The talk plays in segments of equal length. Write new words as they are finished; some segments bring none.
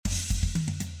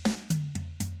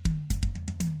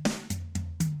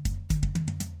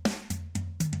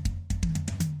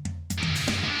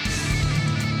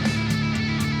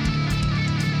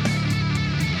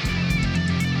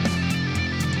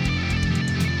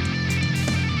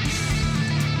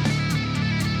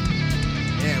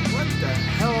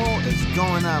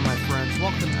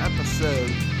welcome to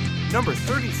episode number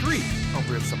 33 of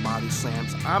Riffs and Body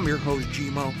Slams. I'm your host,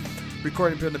 Gmo,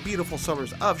 recording here in the beautiful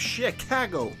suburbs of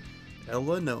Chicago,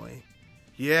 Illinois.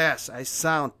 Yes, I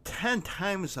sound 10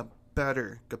 times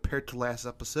better compared to last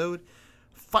episode,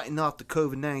 fighting off the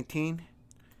COVID-19.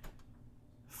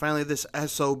 Finally, this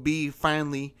SOB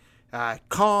finally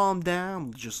calmed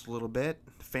down just a little bit.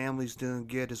 The family's doing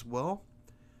good as well.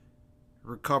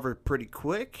 Recovered pretty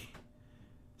quick.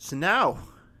 So now,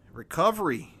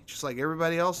 recovery, just like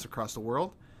everybody else across the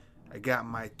world. I got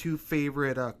my two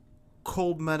favorite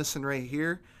cold medicine right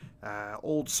here.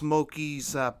 Old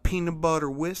Smoky's peanut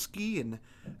butter whiskey and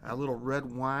a little red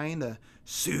wine to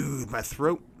soothe my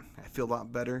throat. I feel a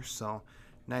lot better, so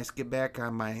nice to get back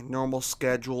on my normal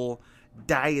schedule,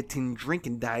 dieting,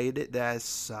 drinking diet.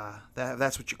 That's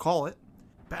what you call it.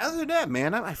 But other than that,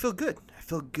 man, I feel good. I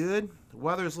feel good. The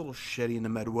weather's a little shitty in the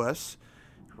Midwest.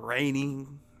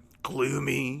 Raining,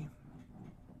 gloomy.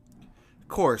 Of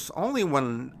course, only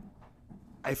when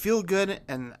I feel good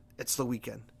and it's the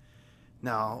weekend.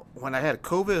 Now, when I had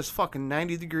COVID, it was fucking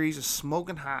 90 degrees, it's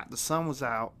smoking hot, the sun was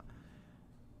out.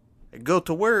 I go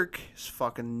to work, it's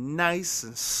fucking nice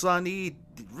and sunny,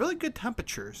 really good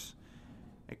temperatures.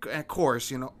 And of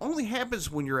course, only happens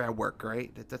when you're at work,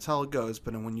 right? That's how it goes.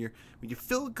 But when you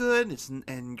feel good,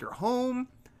 and you're home,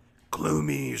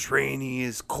 gloomy, it's rainy,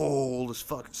 it's cold, it's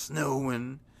fucking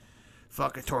snowing,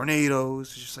 fucking tornadoes.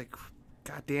 It's just like,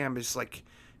 goddamn, it's like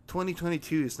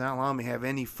 2022 is not allowing me to have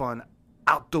any fun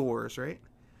outdoors, right?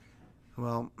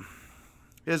 Well,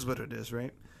 it is what it is,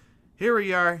 right? Here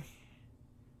we are,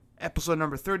 episode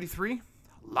number 33.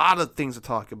 A lot of things to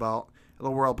talk about in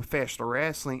the world of professional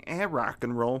wrestling and rock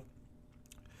and roll.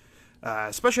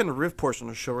 Especially in the riff portion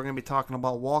of the show, we're going to be talking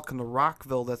about Walking to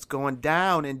Rockville that's going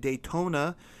down in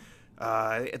Daytona,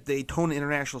 at Daytona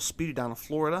International Speedway down in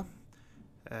Florida.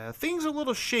 Things are a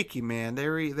little shaky, man.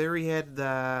 There he had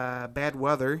bad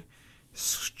weather,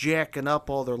 jacking up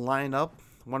all their lineup.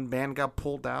 One band got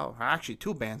pulled out. Actually,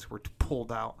 two bands were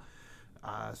pulled out.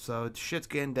 So shit's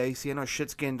getting dicey. I know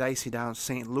shit's getting dicey down in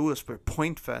St. Louis for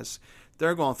Point Fest.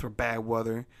 They're going through bad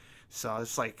weather. So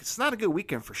it's like, it's not a good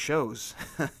weekend for shows.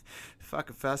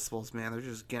 Fucking festivals, man. They're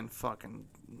just getting fucking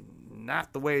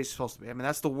not the way it's supposed to be. I mean,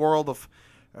 that's the world of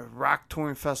rock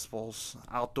touring festivals.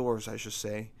 Outdoors, I should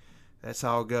say. That's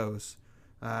how it goes.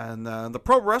 And the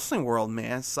pro wrestling world,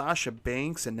 man. Sasha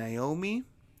Banks and Naomi.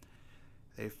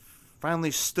 They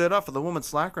finally stood up for the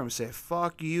women's locker room and said,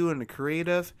 fuck you and the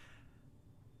creative.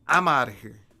 I'm out of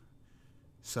here.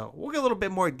 So we'll get a little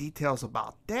bit more details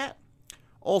about that.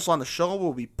 Also on the show,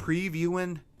 we'll be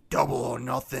previewing Double or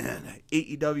Nothing,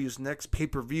 AEW's next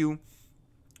pay-per-view.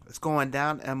 It's going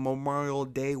down on Memorial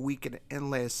Day weekend in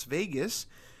Las Vegas.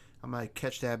 I'm going to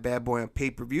catch that bad boy on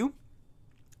pay-per-view.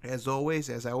 As always,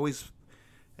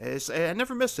 I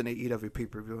never missed an AEW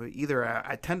pay-per-view. Either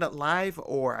I attend it live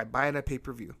or I buy it at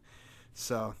pay-per-view.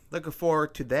 So looking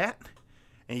forward to that.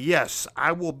 And yes,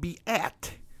 I will be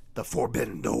at the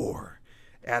Forbidden Door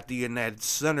at the United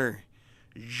Center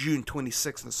June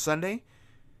 26th on Sunday.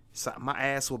 So my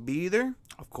ass will be there,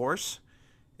 of course.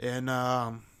 And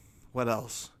what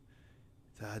else?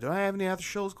 Do I have any other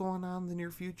shows going on in the near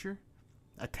future,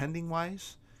 attending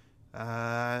wise?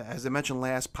 As I mentioned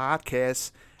last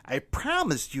podcast, I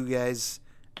promised you guys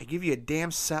I give you a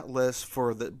damn set list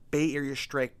for the Bay Area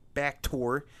Strike Back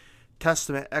Tour,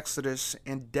 Testament, Exodus,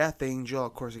 and Death Angel.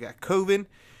 Of course, I got COVID.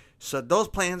 So those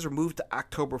plans are moved to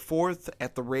October 4th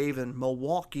at the Rave in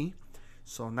Milwaukee.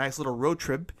 So a nice little road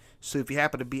trip. So if you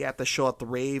happen to be at the show at the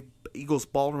Rave, Eagles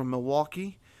Ballroom in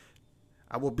Milwaukee,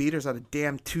 I will be there on a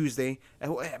damn Tuesday. I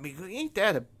mean, ain't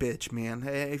that a bitch, man?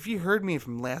 If you heard me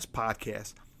from last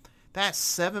podcast, that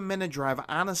 7-minute drive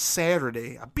on a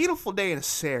Saturday, a beautiful day on a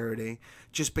Saturday,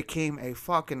 just became a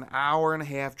fucking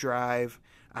hour-and-a-half drive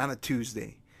on a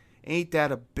Tuesday. Ain't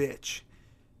that a bitch?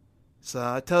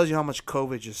 So it tells you how much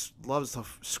COVID just loves to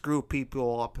screw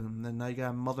people up, and then you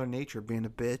got Mother Nature being a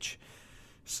bitch.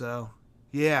 So,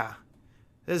 yeah.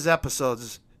 This episode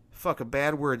is fucking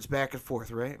bad words back and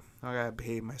forth, right? I gotta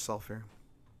behave myself here.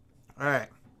 Alright.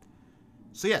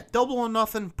 So yeah, Double or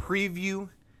Nothing preview.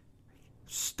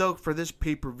 Stoked for this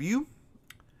pay-per-view.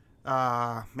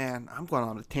 Man, I'm going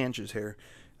on the tangents here.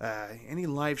 Any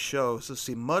live shows? Let's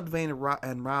see, Mudvayne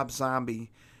and Rob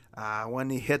Zombie, when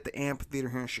they hit the amphitheater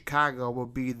here in Chicago, will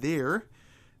be there.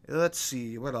 Let's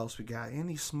see, what else we got?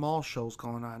 Any small shows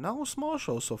going on? No small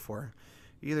shows so far.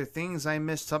 Either things I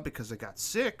missed up because I got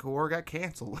sick or got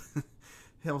canceled.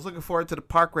 I was looking forward to the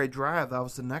Parkway Drive. That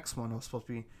was the next one. It was supposed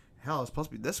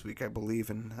to be this week, I believe,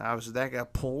 and that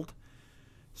got pulled.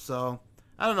 So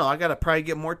I don't know. I gotta probably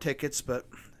get more tickets, but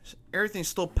everything's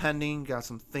still pending. Got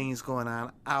some things going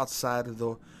on outside of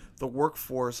the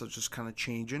workforce that's just kind of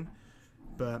changing.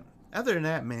 But other than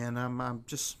that, man, I'm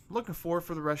just looking forward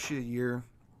for the rest of the year.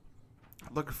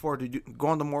 Looking forward to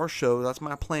going to more shows. That's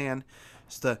my plan,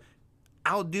 is to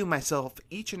outdo myself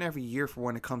each and every year for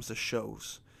when it comes to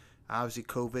shows. Obviously,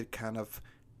 COVID kind of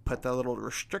put that little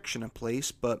restriction in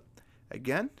place, but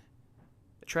again,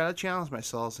 I try to challenge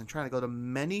myself and try to go to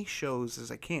many shows as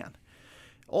I can.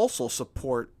 Also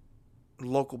support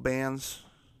local bands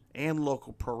and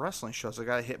local pro wrestling shows. I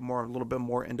gotta hit a little bit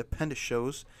more independent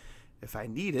shows if I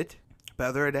need it. But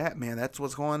other than that, man, that's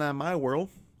what's going on in my world.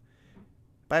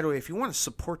 By the way, if you want to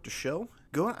support the show,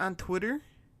 go on Twitter,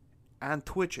 on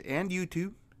Twitch, and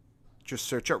YouTube. Just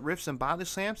search up Riffs and Body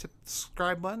Slams, hit the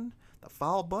subscribe button, the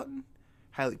follow button.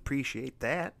 Highly appreciate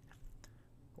that.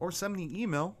 Or send me an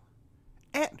email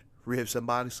at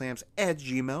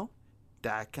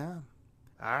riffsandbodyslams@gmail.com.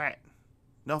 Alright,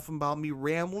 enough about me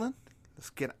rambling. Let's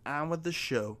get on with the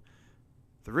show.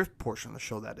 The riff portion of the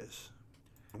show, that is.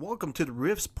 Welcome to the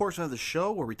riffs portion of the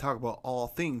show, where we talk about all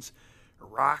things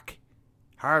rock,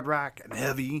 hard rock, and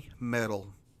heavy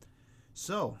metal.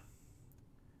 So,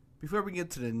 before we get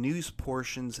to the news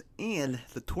portions and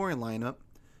the touring lineup,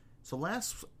 so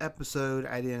last episode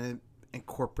I didn't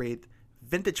incorporate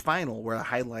vintage vinyl, where I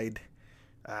highlight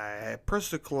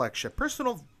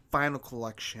personal vinyl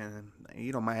collection.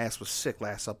 You know, my ass was sick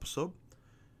last episode.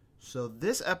 So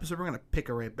this episode we're going to pick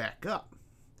it right back up.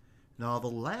 Now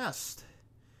what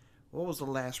was the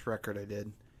last record I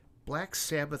did? Black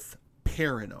Sabbath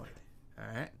Paranoid.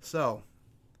 Alright, so,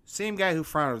 same guy who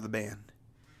founded the band.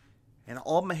 And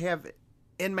all I have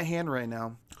in my hand right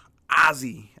now,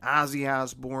 Ozzy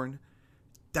Osbourne,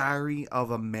 Diary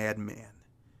of a Madman.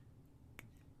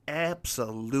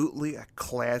 Absolutely a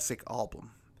classic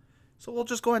album. So we'll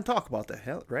just go ahead and talk about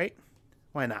that, right?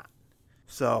 Why not?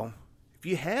 So, if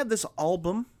you have this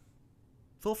album,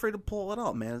 feel free to pull it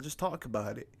out, man. Just talk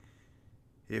about it.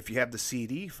 If you have the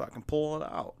CD, fucking pull it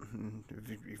out.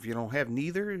 If you don't have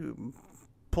neither,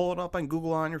 pull it up on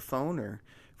Google on your phone, or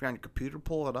if you're on your computer,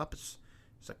 pull it up. It's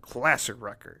a classic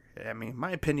record. I mean, in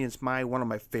my opinion, it's one of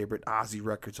my favorite Ozzy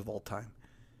records of all time.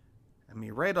 I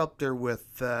mean, right up there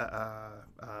with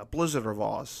Blizzard of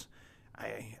Oz.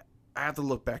 I have to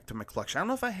look back to my collection. I don't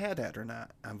know if I had that or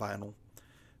not on vinyl,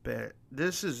 but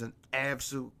this is an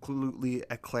absolutely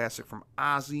a classic from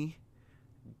Ozzy,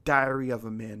 Diary of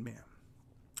a Madman.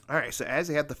 Alright, so as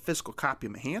I have the physical copy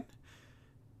in my hand,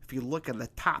 if you look at the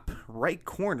top right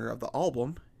corner of the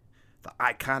album, the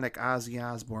iconic Ozzy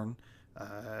Osbourne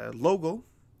logo,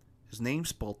 his name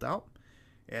spelled out,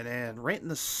 and then right in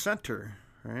the center,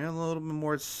 right, a little bit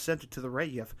more center to the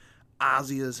right, you have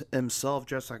Ozzy himself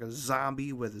dressed like a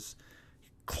zombie with his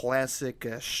classic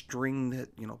stringed,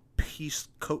 piece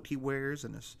coat he wears,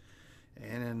 and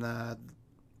then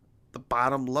the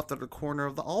bottom left of the corner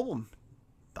of the album,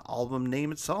 the album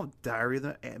name itself, Diary of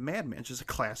the Madman, which is a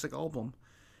classic album.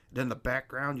 Then in the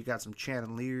background, you got some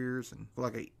chandeliers and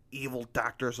like an evil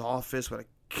doctor's office with a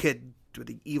kid with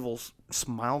an evil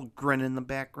smile grin in the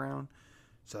background.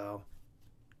 So,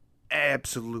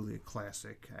 absolutely a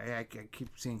classic. I keep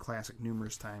seeing classic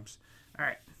numerous times.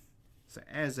 Alright, so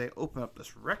as I open up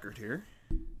this record here,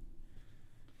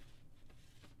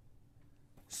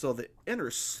 so the inner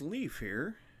sleeve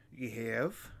here, you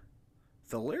have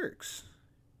the lyrics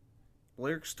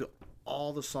to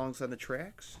all the songs on the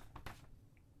tracks.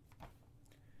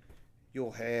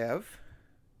 You'll have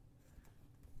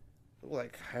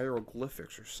like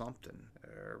hieroglyphics or something,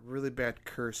 really bad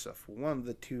cursive, one of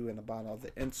the two in the bottom of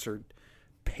the insert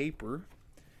paper.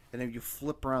 And then you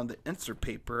flip around the insert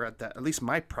paper at least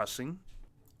my pressing.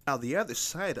 Now the other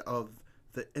side of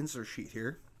the insert sheet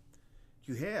here,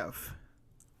 you have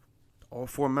all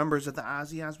four members of the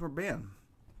Ozzy Osbourne band.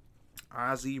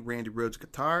 Ozzy, Randy Rhoads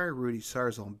guitar, Rudy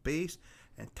Sarzo on bass,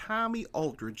 and Tommy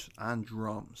Aldridge on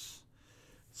drums.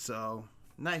 So,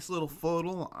 nice little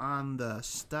photo on the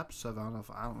steps of, I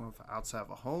don't know if outside of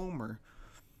a home, or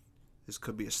this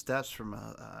could be a steps from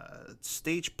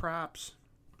stage props.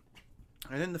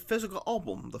 And then the physical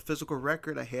album, the physical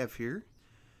record I have here,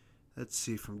 let's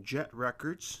see, from Jet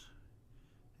Records.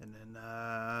 And then,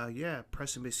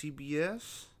 pressing by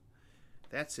CBS.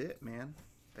 That's it, man.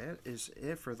 That is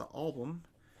it for the album.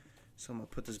 So I'm going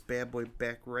to put this bad boy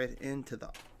back right into the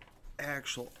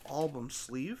actual album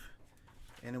sleeve.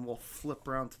 And then we'll flip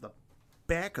around to the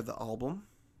back of the album.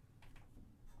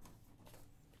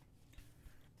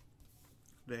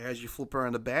 As you flip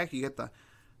around the back, you get the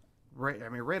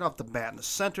right off the bat, in the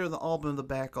center of the album, the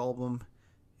back album,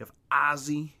 you have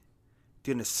Ozzy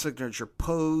doing his signature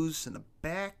pose in the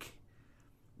back.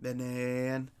 And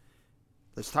then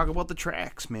let's talk about the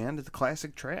tracks, man. The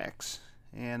classic tracks.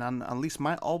 And on at least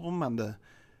my album, on the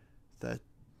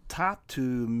top to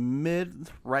mid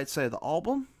right side of the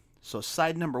album. So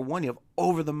side number 1, you have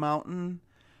Over the Mountain,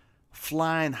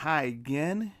 Flying High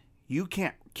Again, You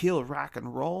Can't Kill Rock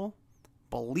and Roll,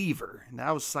 Believer. And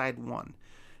that was side 1.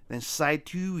 Then side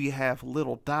 2, you have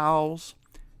Little Dolls,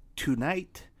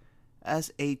 Tonight,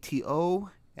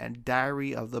 SATO, and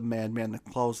Diary of the Madman to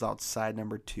close out side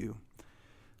number 2.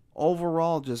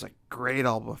 Overall, just a great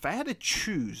album. If I had to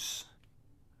choose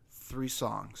 3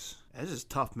 songs, this is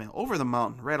tough, man. Over the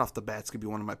Mountain, right off the bat, it's going to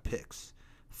be one of my picks.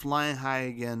 Flying High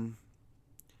Again,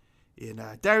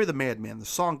 and Diary of the Madman. The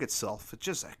song itself, it's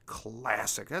just a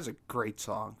classic. That's a great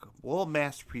song. World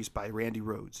masterpiece by Randy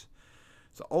Rhoads.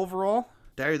 So overall,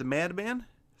 Diary of the Madman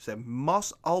is a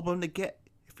must album to get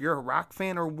if you're a rock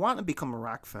fan or want to become a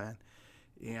rock fan.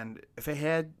 And if I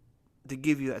had to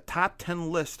give you a top 10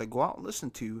 list to go out and listen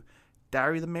to,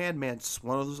 Diary of the Madman's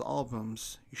one of those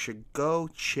albums you should go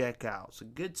check out. So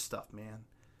good stuff, man.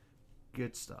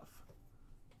 Good stuff.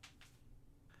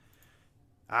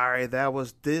 Alright, that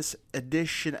was this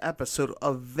edition episode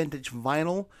of Vintage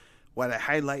Vinyl, where I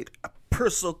highlight a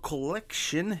personal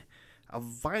collection of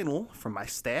vinyl from my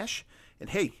stash. And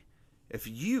hey, if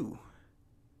you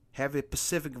have a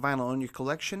Pacific vinyl in your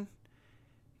collection,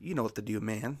 you know what to do,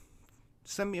 man.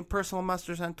 Send me a personal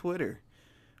message on Twitter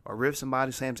or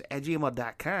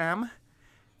ribsandbodyslams@gmail.com.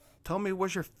 Tell me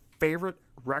what's your favorite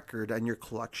record on your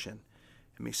collection.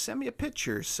 I mean, send me a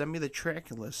picture. Send me the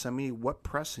tracking list. Send me what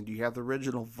pressing. Do you have the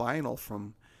original vinyl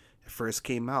from it first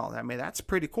came out? I mean, that's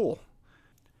pretty cool.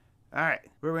 All right,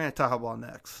 what are we going to talk about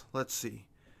next? Let's see.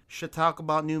 Should I talk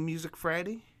about New Music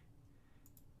Friday?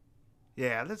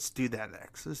 Yeah, let's do that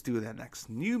next.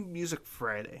 New Music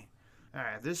Friday. All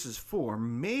right, this is for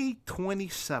May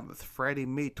 27th. Friday,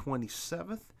 May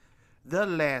 27th. The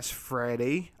last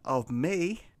Friday of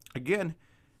May. Again,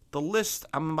 the list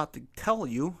I'm about to tell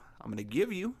you, I'm going to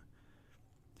give you.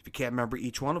 If you can't remember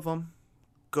each one of them,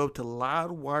 go to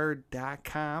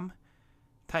loudwire.com.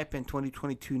 Type in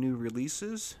 2022 new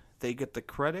releases. They get the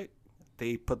credit.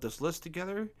 They put this list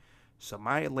together. So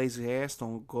my lazy ass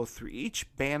don't go through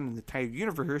each band in the entire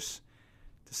universe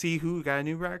to see who got a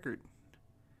new record.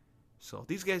 So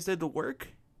these guys did the work.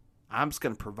 I'm just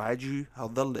going to provide you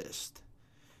the list.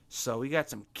 So we got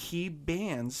some key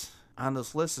bands on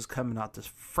this list is coming out this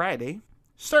Friday.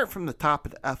 Start from the top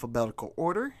of the alphabetical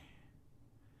order.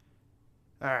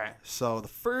 Alright, so the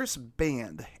first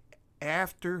band,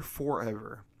 After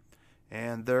Forever.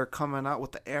 And they're coming out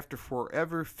with the After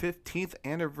Forever 15th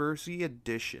Anniversary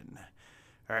Edition.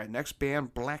 Alright, next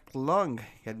band, Black Lung.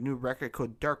 Got a new record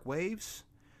called Dark Waves.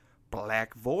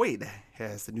 Black Void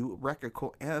has the new record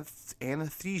called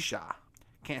Anesthesia.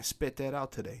 Can't spit that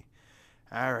out today.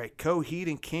 Alright, Coheed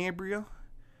and Cambria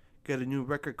got a new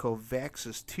record called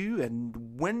Vaxis 2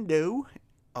 and Window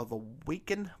of the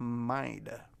Awakened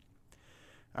Mind.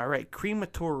 Alright,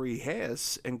 Crematory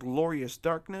has Inglorious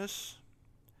Darkness.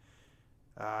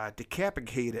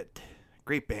 Decapitated,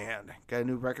 great band, got a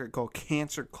new record called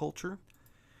Cancer Culture.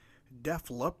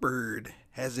 Def Leppard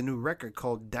has a new record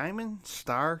called Diamond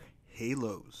Star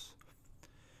Halos.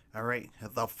 Alright,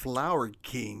 the Flower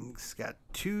Kings got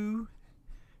 2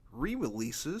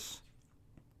 re-releases,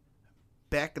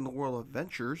 Back in the World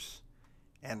Adventures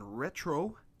and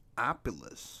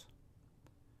Retropolis.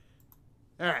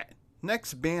 Alright,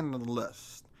 next band on the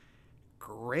list,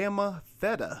 Grandma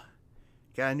Feta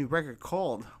got a new record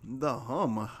called The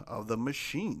Hum of the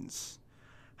Machines.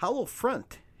 Hollow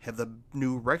Front have the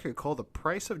new record called The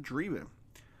Price of Dreaming.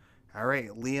 Alright,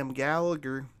 Liam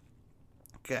Gallagher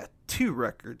got 2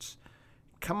 records,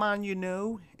 Come On You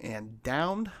Know and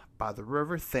Down by the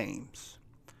River Thames.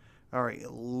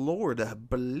 Alright, Lord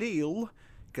Belial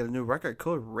got a new record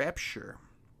called Rapture.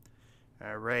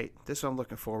 Alright, this one I'm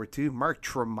looking forward to. Mark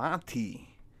Tremonti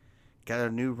got a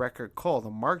new record called The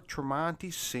Mark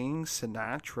Tremonti Sings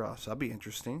Sinatra. So that'll be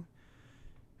interesting.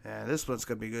 And this one's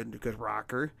going to be good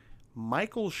rocker.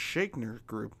 Michael Shakner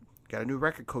Group got a new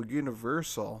record called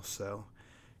Universal. So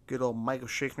good old Michael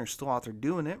Shakner still out there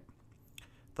doing it.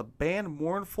 The band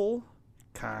Mournful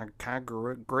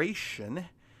Congregation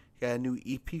got a new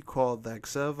EP called The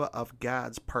Exeva of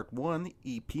Gods Part 1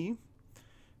 EP.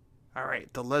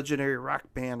 Alright, the legendary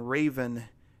rock band Raven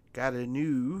got a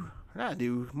new,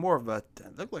 more of a,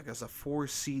 it looked like it's a 4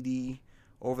 CD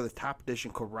over the top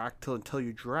edition called Rock Till Until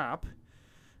You Drop.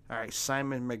 Alright,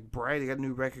 Simon McBride got a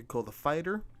new record called The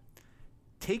Fighter.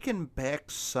 Taken Back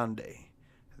Sunday.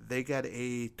 They got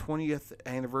a 20th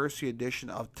anniversary edition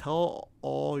of Tell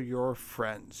All Your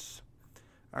Friends.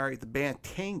 Alright, the band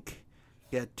Tank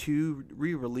You had 2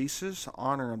 re-releases,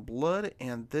 Honor and Blood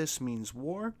and This Means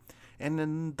War. And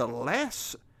then the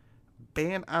last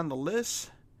band on the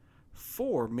list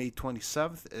for May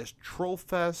 27th is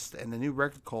Trollfest and the new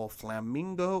record called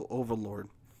Flamingo Overlord.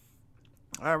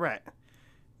 Alright,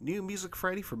 new Music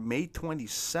Friday for May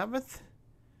 27th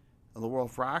in the world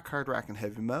of rock, hard rock, and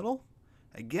heavy metal.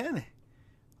 Again,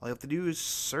 all you have to do is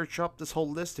search up this whole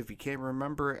list if you can't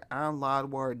remember it on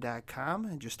loudwire.com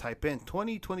and just type in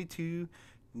 2022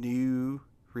 new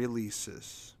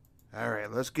releases.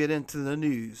 Alright, let's get into the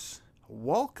news.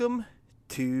 Welcome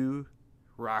to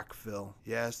Rockville.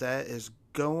 Yes, that is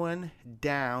going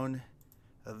down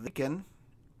the weekend.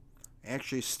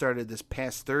 Actually started this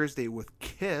past Thursday with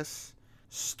Kiss,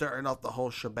 starting off the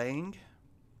whole shebang.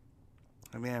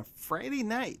 I mean, Friday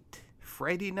night,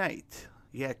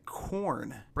 you had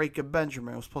Korn, Breaking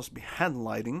Benjamin was supposed to be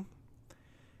headlining.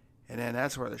 And then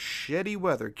that's where the shitty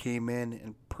weather came in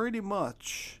and pretty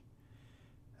much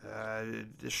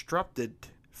disrupted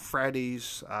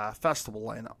Friday's festival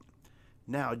lineup.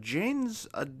 Now, Jane's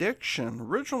Addiction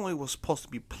originally was supposed to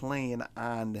be playing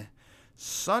on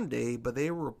Sunday, but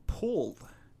they were pulled.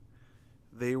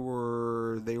 They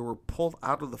were pulled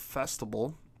out of the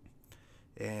festival,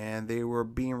 and they were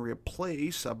being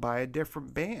replaced by a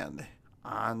different band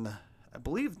on, I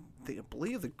believe the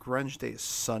Grunge Day is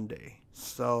Sunday.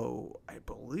 So I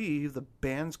believe the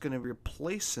band's going to be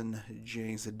replacing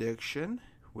Jane's Addiction,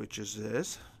 which is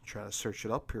this. Try to search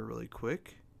it up here really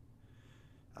quick.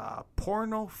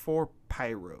 Porno for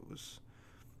Pyros.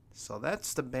 So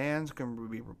that's the band's going to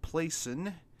be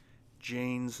replacing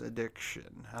Jane's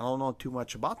Addiction. I don't know too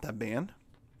much about that band,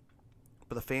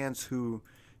 but the fans who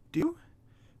do,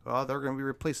 well, they're going to be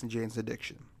replacing Jane's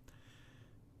Addiction.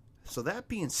 So that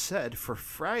being said, for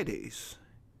Fridays,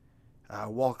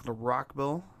 welcome to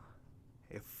Rockville,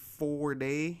 a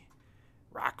 4-day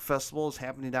rock festival is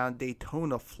happening down in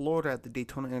Daytona, Florida at the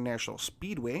Daytona International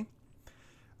Speedway.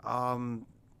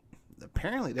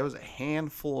 Apparently there was a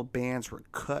handful of bands were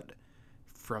cut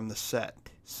from the set.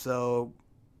 So,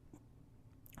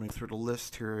 let me through the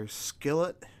list here.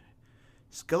 Skillet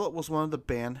was one of the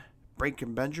band.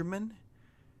 Breaking Benjamin,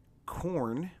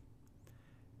 Korn,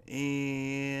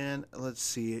 and let's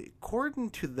see. According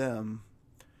to them,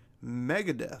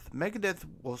 Megadeth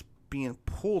was being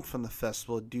pulled from the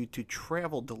festival due to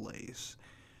travel delays.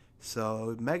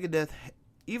 So Megadeth,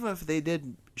 even if they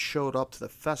did showed up to the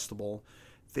festival,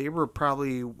 they were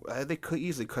probably they could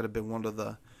have been one of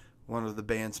the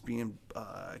bands being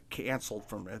canceled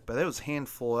from it. But there was a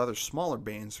handful of other smaller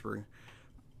bands were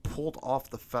pulled off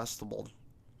the festival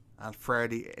on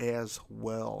Friday as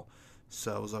well.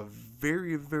 So it was a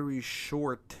very, very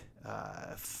short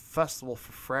festival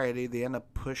for Friday. They ended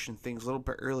up pushing things a little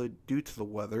bit early due to the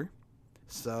weather.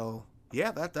 So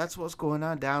yeah, that's what's going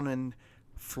on down in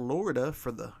Florida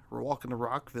we're walking to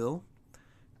Rockville.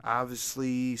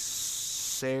 Obviously,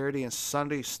 Saturday and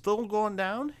Sunday still going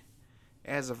down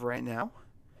as of right now.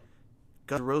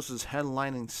 Guns N' Roses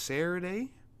headlining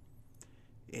Saturday.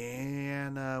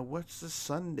 And what's the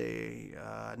Sunday?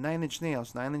 Nine Inch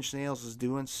Nails. Nine Inch Nails is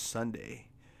doing Sunday.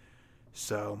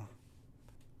 So,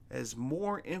 as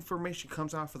more information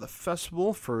comes out for the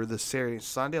festival for the Saturday and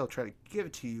Sunday, I'll try to give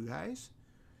it to you guys.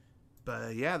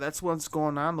 But yeah, that's what's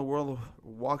going on in the world of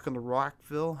walking to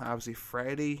Rockville. Obviously,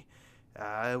 Friday,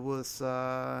 it was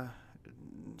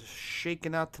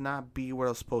shaking out to not be what it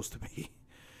was supposed to be.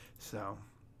 So,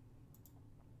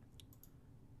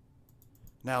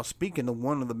 now speaking of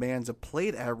one of the bands that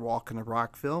played at Walking to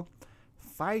Rockville,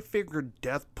 Five Finger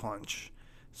Death Punch.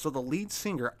 So the lead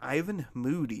singer, Ivan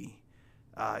Moody,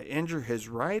 injured his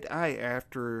right eye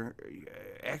after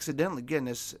accidentally getting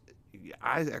his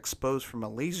eye exposed from a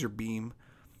laser beam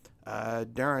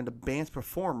during the band's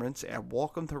performance at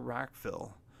Welcome to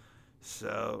Rockville.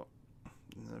 So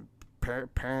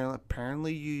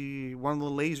apparently one of the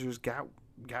lasers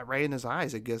got right in his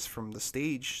eyes, I guess, from the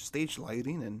stage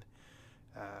lighting, and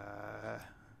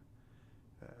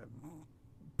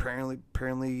apparently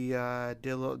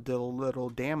did a little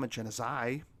damage in his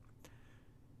eye.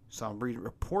 So I'm reading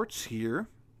reports here.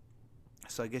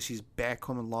 So I guess he's back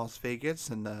home in Las Vegas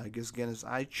and I guess getting his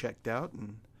eye checked out,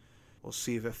 and we'll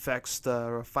see if it affects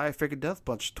the Five Finger Death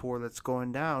Punch tour that's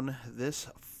going down this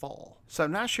fall. So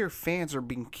I'm not sure if fans are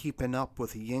been keeping up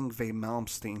with Yngwie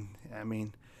Malmsteen. I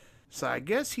mean, so I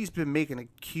guess he's been making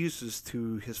excuses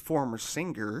to his former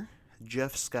singer,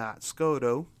 Jeff Scott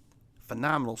Scoto,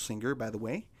 phenomenal singer, by the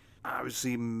way.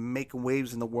 Obviously making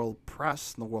waves in the world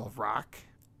press, in the world of rock.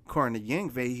 According to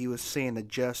Yngwie, he was saying that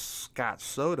Jeff Scott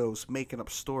Soto's making up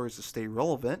stories to stay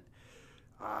relevant.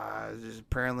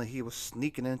 Apparently he was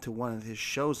sneaking into one of his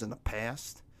shows in the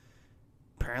past.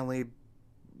 apparently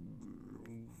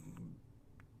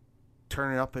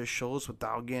turning up his shows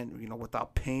without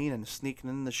without pain and sneaking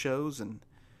in the shows and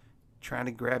trying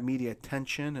to grab media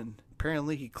attention. And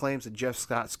apparently he claims that Jeff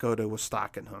Scott Skoda was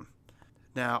stalking him.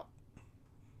 Now,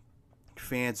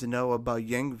 fans know about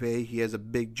Yngwie. He has a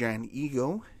big giant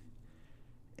ego.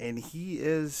 And he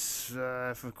is,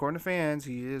 according to fans,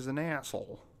 he is an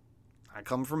asshole. Not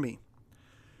coming from me.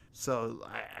 So,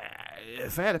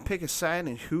 if I had to pick a side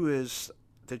and who is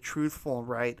the truthful and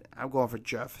right, I'm going for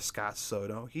Jeff Scott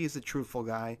Soto. He's the truthful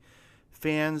guy.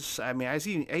 Fans, I mean, I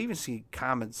even see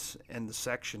comments in the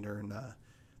section during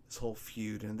this whole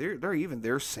feud, and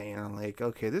they're saying, like,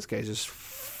 okay, this guy's just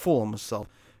full of himself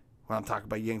when I'm talking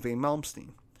about Yngwie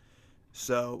Malmsteen.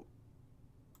 So,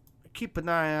 keep an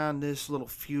eye on this little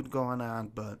feud going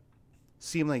on, but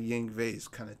seems like Yngwie is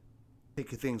kind of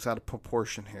taking things out of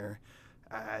proportion here.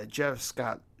 Jeff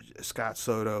Scott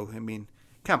Soto, I mean,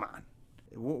 come on.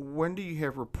 When do you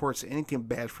have reports of anything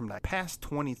bad from the past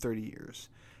 20, 30 years?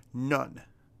 None.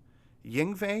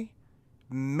 Yngwie,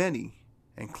 many,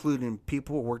 including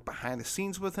people who worked behind the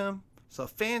scenes with him. So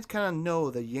fans kind of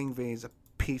know that Yngwie is a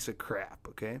piece of crap,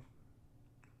 okay?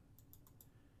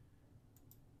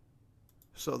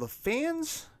 So the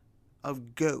fans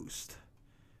of Ghost,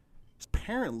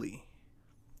 apparently,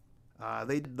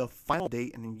 they did the final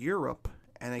date in Europe,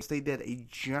 and they did a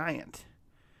giant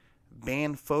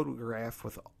band photograph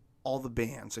with all the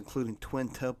bands, including Twin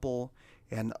Temple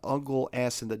and Uncle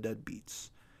Ass and the Deadbeats.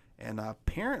 And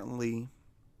apparently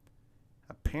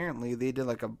they did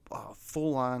like a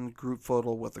full-on group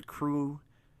photo with the crew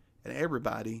and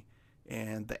everybody,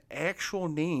 and the actual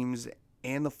names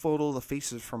and the photo of the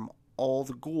faces from all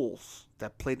the ghouls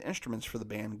that played instruments for the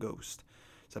band Ghost.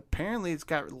 So apparently it's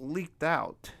got leaked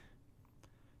out.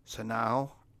 So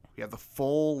now we have the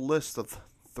full list of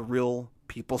the real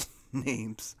people's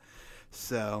names.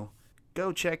 So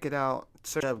go check it out.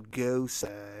 Search up Ghost,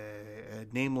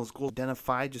 Nameless Ghoul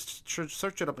Identified. Just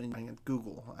search it up in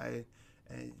Google.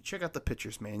 Check out the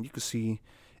pictures, man. You can see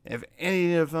if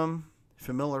any of them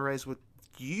familiarize with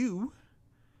you.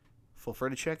 Feel free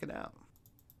to check it out.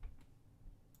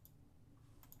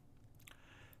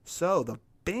 So the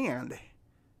band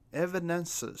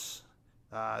Evidences,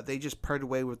 they just parted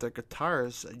way with their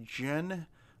guitarist Jen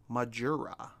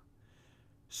Majura.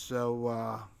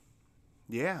 So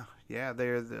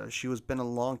she was been a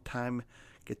long time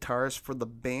guitarist for the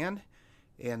band,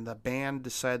 and the band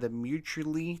decided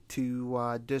mutually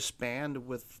to disband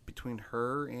between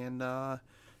her and the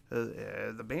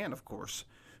band, of course.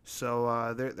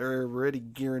 So they're already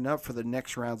gearing up for the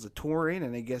next rounds of touring,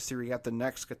 and I guess they got the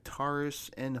next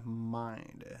guitarist in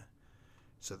mind.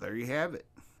 So there you have it.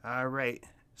 All right.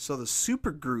 So the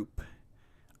supergroup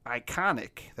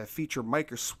Iconic that featured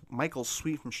Michael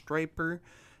Sweet from Striper,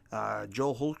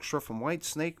 Joel Hoekstra from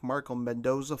Whitesnake, Marco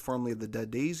Mendoza, formerly of the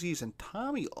Dead Daisies, and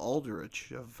Tommy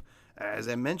Aldrich of, as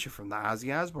I mentioned, from the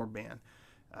Ozzy Osbourne band.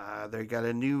 They got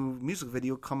a new music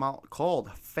video come out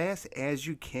called Fast As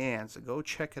You Can, so go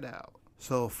check it out.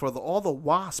 So for all the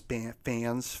Wasp band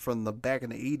fans from the back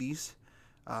in the 80s,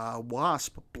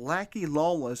 Wasp, Blackie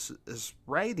Lawless is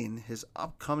writing his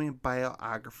upcoming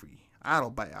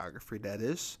autobiography that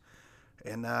is.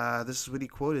 And this is what he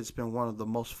quoted: "It's been one of the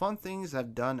most fun things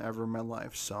I've done ever in my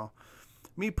life." So,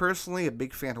 me personally, a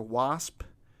big fan of Wasp.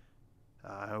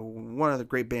 One of the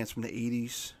great bands from the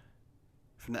 80s,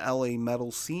 from the LA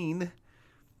metal scene.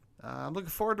 I'm looking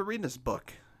forward to reading this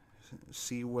book.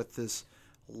 See what this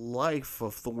life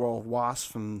of the world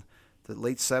Wasp from the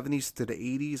late 70s to the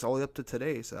 80s, all the way up to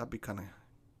today. So that'd be kind of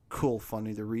cool,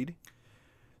 funny to read.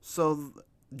 So,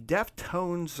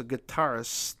 Deftones guitarist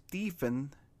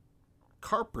Stephen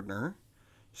Carpenter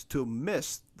is to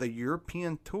miss the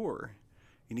European tour.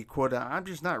 And he quoted, "I'm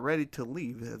just not ready to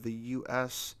leave the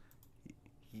U.S.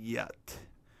 yet."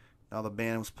 Now the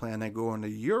band was planning on going to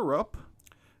Europe,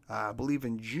 I believe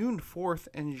in June 4th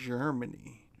in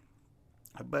Germany.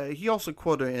 But he also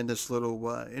quoted in this little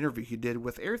interview he did,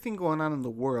 "With everything going on in the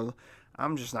world,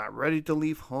 I'm just not ready to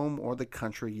leave home or the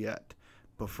country yet.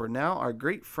 But for now, our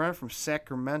great friend from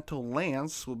Sacramento,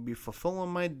 Lance, will be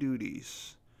fulfilling my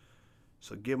duties.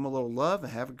 So give him a little love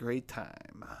and have a great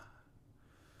time."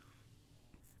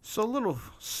 So a little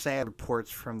sad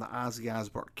reports from the Ozzy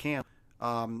Osbourne camp.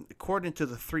 According to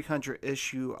the 300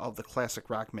 issue of the Classic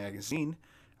Rock magazine,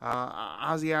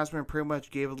 Ozzy Osbourne pretty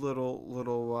much gave a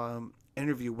little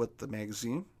interview with the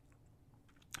magazine.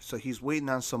 So he's waiting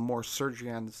on some more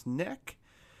surgery on his neck.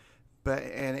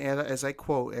 And as I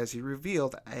quote, as he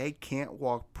revealed, "I can't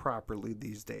walk properly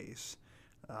these days.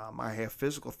 I have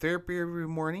physical therapy every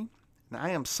morning, and I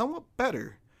am somewhat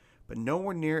better, but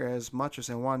nowhere near as much as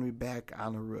I want to be back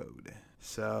on the road.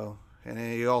 So, and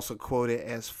then he also quoted,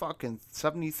 as fucking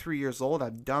 73 years old,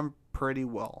 I've done pretty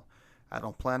well. I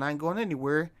don't plan on going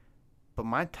anywhere, but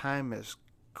my time is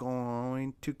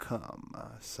going to come.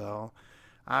 So,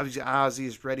 obviously, Ozzy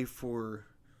is ready for,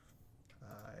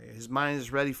 his mind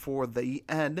is ready for the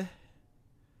end.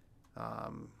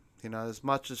 As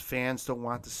much as fans don't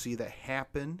want to see that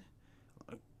happen,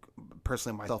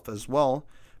 personally myself as well,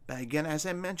 but again, as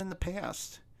I mentioned in the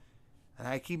past, and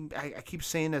I keep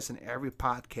saying this in every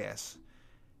podcast,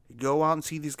 go out and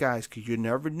see these guys, because you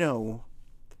never know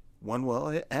when will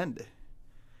it end.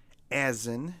 As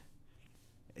in,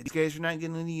 these guys are not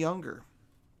getting any younger.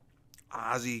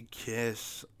 Ozzy,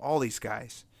 Kiss, all these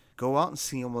guys. Go out and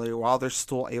see them while they're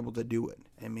still able to do it.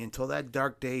 I mean, until that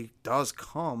dark day does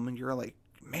come, and you're like,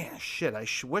 man, shit,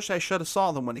 wish I should have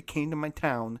saw them when they came to my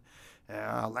town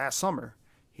last summer.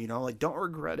 Don't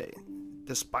regret it.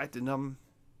 Despite them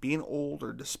being old,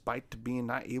 or despite being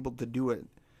not able to do it,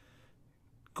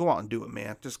 go out and do it,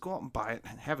 man. Just go out and buy it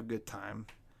and have a good time,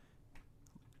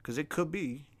 because it could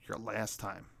be your last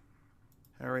time.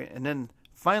 All right, and then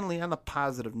finally, on a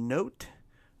positive note,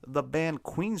 the band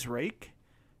Queensryche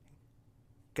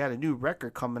got a new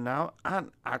record coming out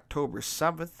on October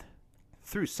 7th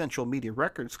through Central Media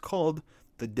Records called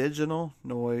The Digital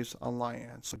Noise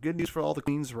Alliance. So good news for all the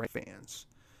Queensryche fans.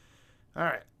 All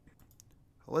right,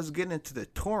 let's get into the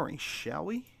touring, shall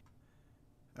we?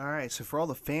 All right, so for all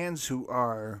the fans who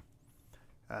are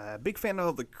a big fan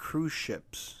of the cruise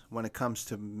ships when it comes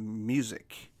to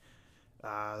music,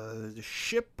 the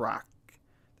Shiprock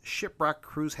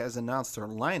Cruise has announced their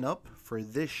lineup for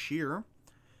this year.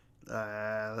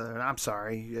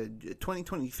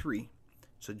 2023.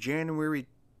 So January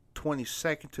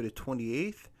 22nd to the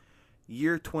 28th,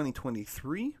 year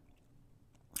 2023.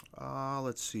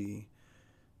 Let's see.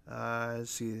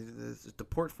 The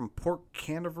port from Port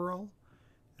Canaveral,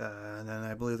 and then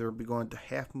I believe they'll be going to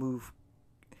Half Moon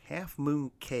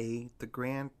Cay, the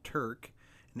Grand Turk,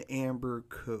 and Amber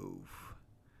Cove.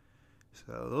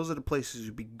 So those are the places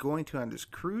you'll be going to on this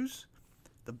cruise.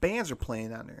 The bands are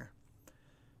playing on there.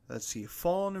 Let's see,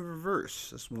 Fallen in Reverse,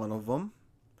 that's one of them.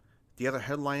 The other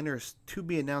headliner is to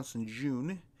be announced in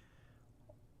June.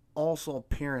 Also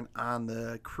appearing on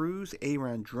the cruise,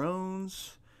 Aaron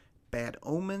Drones, Bad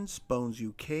Omens, Bones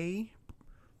UK,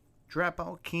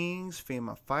 Dropout Kings, Fame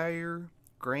on Fire,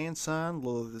 Grandson,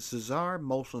 Lil the Cesar,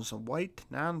 Motionless in White,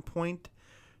 Nonpoint,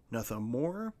 Nothing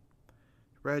More,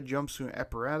 Red Jumpsuit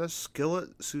Apparatus,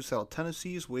 Skillet, Suicidal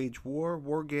Tendencies, Wage War,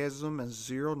 Wargasm, and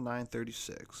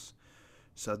 0936.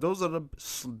 So those are the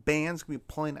bands going to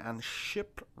be playing on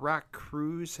Shiprock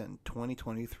Cruise in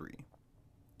 2023.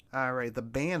 Alright, the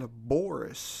band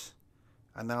Boris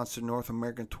announced their North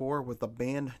American tour with the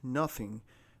band Nothing.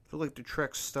 I feel like the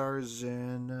trek starts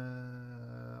in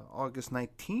August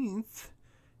 19th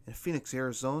in Phoenix,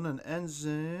 Arizona, and ends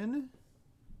in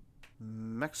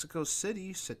Mexico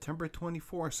City, September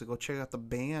 24th. So go check out the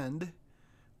band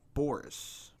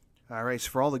Boris. Alright,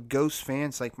 so for all the Ghost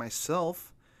fans like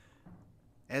myself,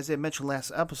 as I mentioned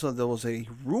last episode, there was a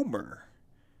rumor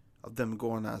of them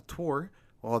going on a tour.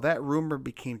 Well, that rumor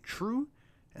became true,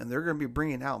 and they're going to be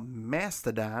bringing out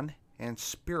Mastodon and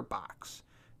Spearbox.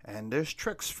 And this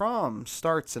trek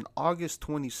starts in August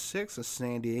 26th in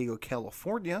San Diego,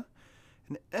 California,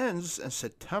 and ends in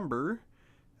September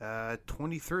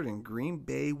 23rd in Green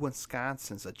Bay,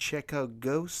 Wisconsin. So check out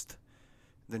Ghost,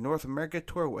 the North America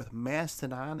tour with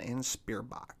Mastodon and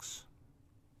Spearbox.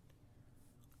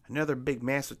 Another big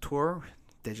massive tour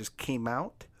that just came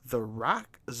out, the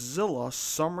Rockzilla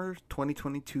Summer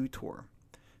 2022 tour.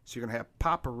 So you're going to have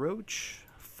Papa Roach,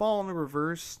 Fallen in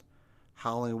Reverse,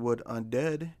 Hollywood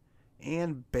Undead,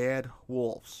 and Bad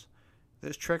Wolves.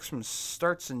 This trek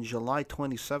starts in July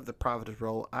 27th at Providence,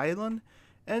 Rhode Island,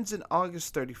 ends in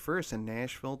August 31st in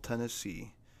Nashville,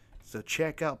 Tennessee. So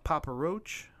check out Papa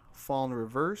Roach, Fallen in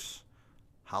Reverse,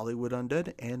 Hollywood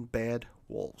Undead, and Bad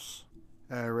Wolves.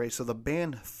 Alright, so the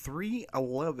band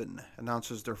 311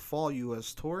 announces their fall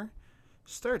U.S. tour.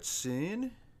 Starts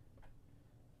in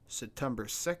September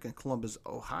 2nd, Columbus,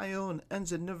 Ohio, and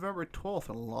ends in November 12th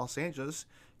in Los Angeles,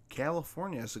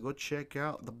 California. So go check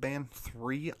out the band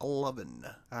 311.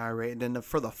 Alright, and then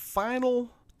for the final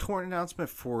tour announcement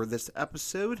for this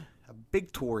episode, a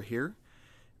big tour here,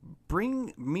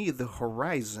 Bring Me the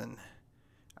Horizon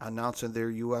announcing their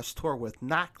U.S. tour with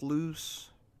Knock Loose,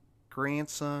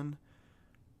 Grandson,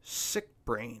 Sick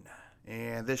Brain.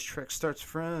 And this trek starts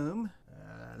from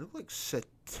look like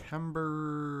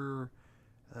September,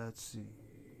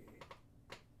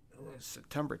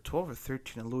 September 12th or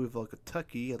 13th in Louisville,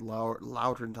 Kentucky at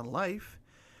Louder Than Life,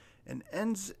 and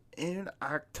ends in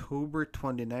October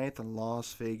 29th in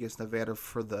Las Vegas, Nevada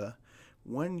for the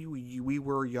When We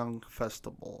Were Young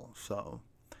Festival. So,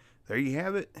 there you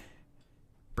have it.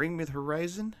 Bring Me the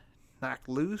Horizon, Knock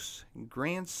Loose,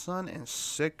 Grandson, and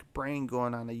Sick Brain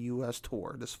going on a U.S.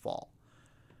 tour this fall.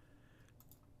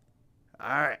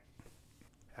 Alright,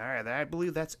 I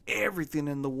believe that's everything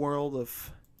in the world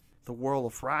of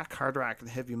rock, hard rock, and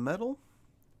heavy metal.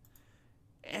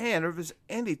 And if there's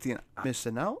anything I'm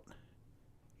missing out,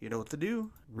 you know what to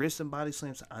do. Riffs and Body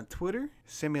Slams on Twitter.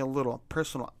 Send me a little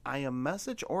personal IM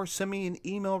message or send me an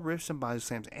email,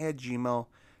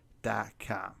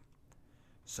 riffsandbodyslams@gmail.com.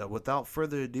 So without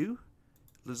further ado,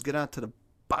 let's get on to the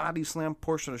Body Slam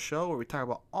portion of the show where we talk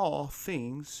about all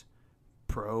things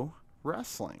pro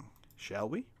wrestling. Shall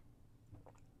we?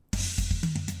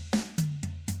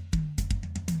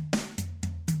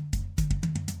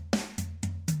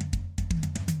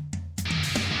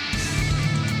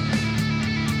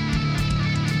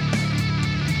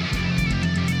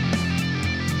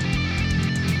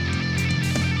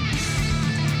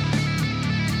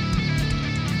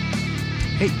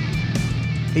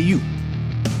 Hey, you.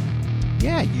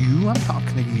 Yeah, you. I'm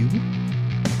talking to you.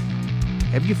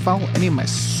 Have you followed any of my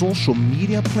social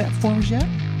media platforms yet?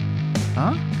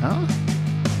 Huh?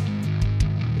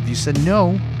 If you said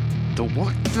no, then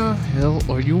what the hell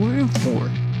are you in for?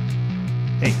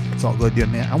 Hey, it's all good,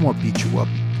 man. I won't beat you up.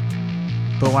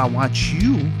 But what I want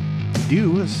you to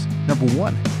do is, number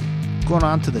one, going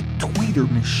on to the Twitter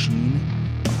machine,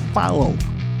 follow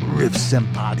Riffs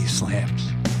and Body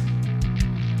Slams.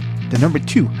 Then number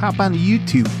two, hop on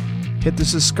YouTube, hit the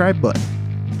subscribe button,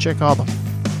 check all the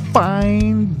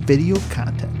fine video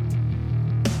content.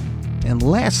 And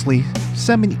lastly,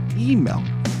 send me an email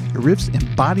at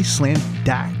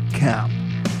riffsandbodyslam.com.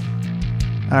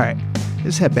 Alright,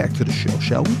 let's head back to the show,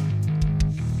 shall we?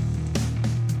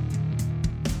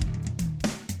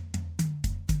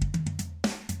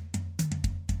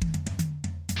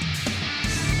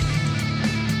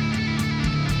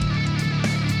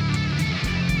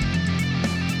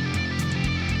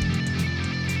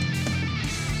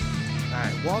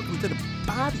 Welcome to the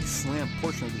Body Slam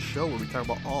portion of the show where we talk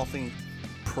about all things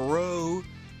pro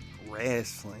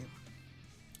wrestling.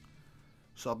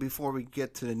 So before we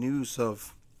get to the news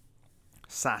of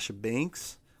Sasha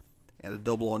Banks and a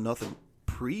Double or Nothing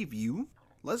preview,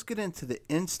 let's get into the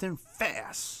instant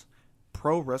fast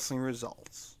pro wrestling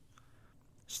results.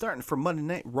 Starting from Monday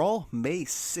Night Raw, May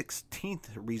 16th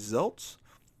results.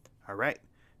 Alright,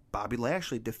 Bobby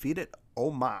Lashley defeated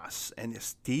Omos in a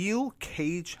steel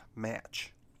cage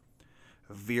match.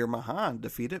 Veer Mahan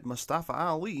defeated Mustafa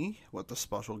Ali with the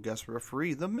special guest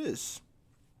referee, The Miz.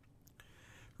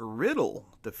 Riddle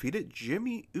defeated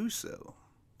Jimmy Uso.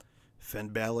 Finn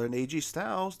Balor and AJ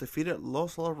Styles defeated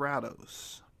Los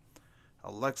Laredos.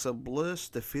 Alexa Bliss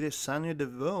defeated Sonya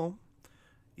Deville.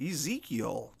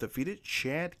 Ezekiel defeated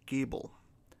Chad Gable.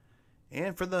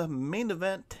 And for the main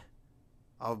event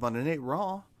of Monday Night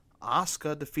Raw,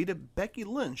 Asuka defeated Becky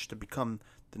Lynch to become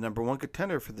the number one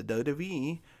contender for the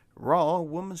WWE Raw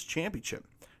Women's Championship.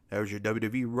 That was your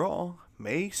WWE Raw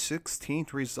May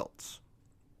 16th results.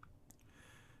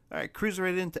 Alright, cruising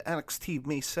right into NXT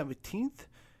May 17th.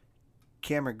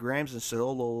 Cameron Grimes and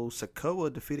Solo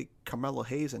Sikoa defeated Carmelo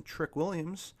Hayes and Trick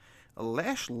Williams.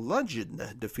 Lash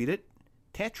Legend defeated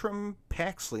Tatram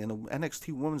Paxley in the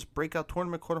NXT Women's Breakout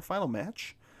Tournament quarterfinal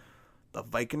match. The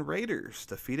Viking Raiders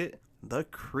defeated the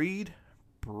Creed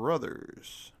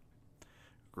Brothers.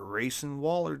 Grayson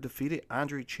Waller defeated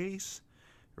Andre Chase.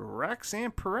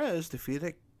 Roxanne Perez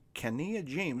defeated Kenia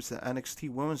James in the NXT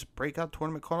Women's Breakout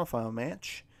Tournament quarterfinal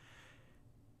match.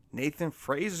 Nathan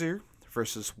Fraser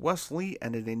versus Wesley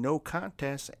ended a no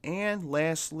contest. And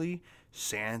lastly,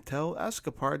 Santo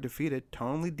Escobar defeated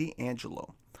Tony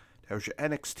D'Angelo. That was your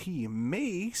NXT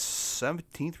May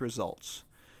 17th results.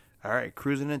 Alright,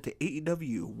 cruising into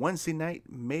AEW Wednesday night,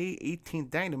 May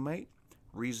 18th Dynamite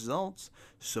results.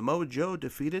 Samoa Joe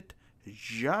defeated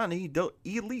Johnny the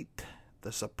Elite,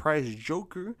 the surprise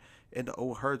Joker, in the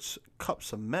Old Hearts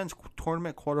Cups Men's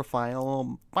Tournament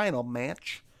final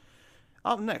match.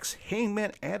 Up next,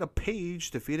 Hangman Adam Page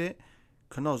defeated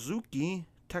Konosuke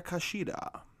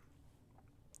Takashita.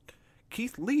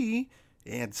 Keith Lee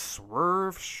and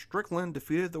Swerve Strickland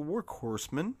defeated the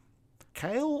Workhorsemen.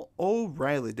 Kyle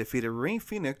O'Reilly defeated Rey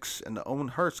Fenix in the Owen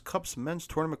Hart's Cups Men's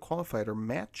Tournament Qualifier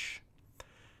match.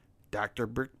 Dr.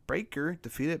 Britt Baker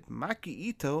defeated Maki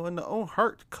Ito in the Owen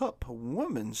Hart Cup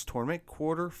Women's Tournament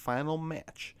quarter-final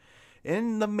match.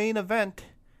 In the main event,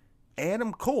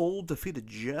 Adam Cole defeated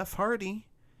Jeff Hardy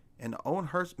in the Owen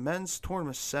Hart's Men's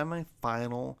Tournament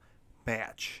semi-final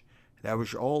match. That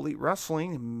was your All Elite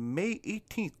Wrestling May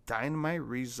 18th Dynamite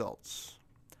results.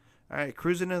 Alright,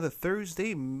 cruising into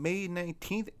Thursday, May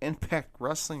 19th, Impact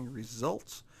Wrestling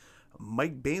results.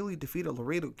 Mike Bailey defeated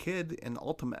Laredo Kid in the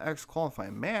Ultimate X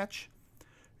qualifying match.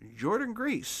 Jordan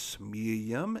Grace, Mia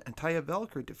Yim, and Taya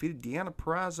Valkyrie defeated Deanna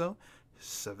Purrazzo,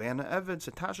 Savannah Evans,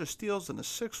 and Tasha Steelz in a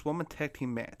 6-woman tag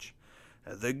team match.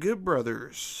 The Good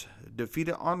Brothers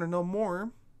defeated Honor No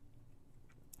More.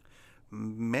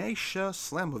 Masha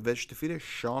Slamovich defeated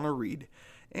Shauna Reed.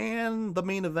 And the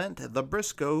main event, the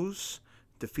Briscoes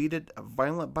defeated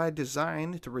Violent by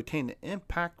Design to retain the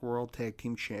Impact World Tag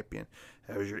Team Champion.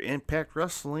 That was your Impact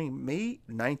Wrestling May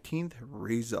 19th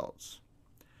results.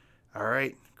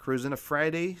 Alright, cruising to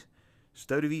Friday,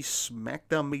 WWE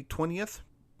SmackDown May 20th.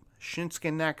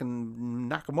 Shinsuke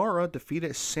Nakamura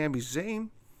defeated Sami Zayn.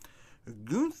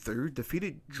 Gunther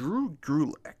defeated Drew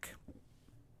Gulak.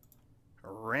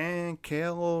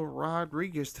 Raquel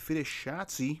Rodriguez defeated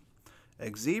Shotzi.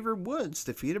 Xavier Woods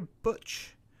defeated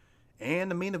Butch.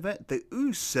 And the main event, the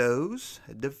Usos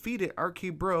defeated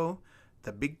RK Bro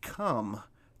to become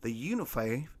the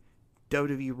unified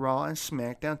WWE Raw and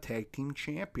SmackDown Tag Team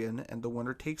Champion, and the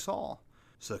winner takes all.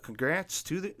 So congrats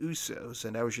to the Usos,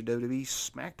 and that was your WWE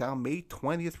SmackDown May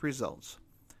 20th results.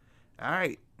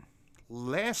 Alright,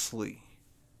 lastly,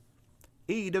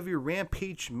 AEW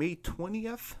Rampage May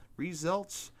 20th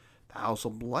results. The House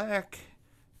of Black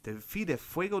defeated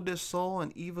Fuego del Sol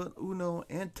and Eva Uno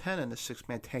and 10 in a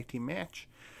 6-man tag team match.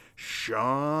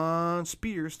 Shawn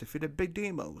Spears defeated Big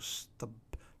Damos.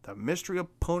 The mystery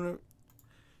opponent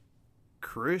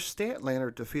Chris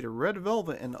Statlander defeated Red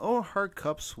Velvet in the Owen Hart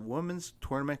Cup's Women's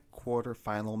Tournament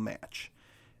quarterfinal match.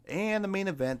 And the main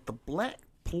event, the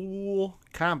Blackpool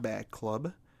Combat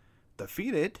Club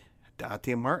defeated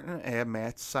Dante Martin and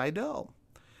Matt Sydal.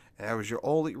 And that was your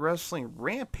All Elite Wrestling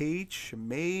Rampage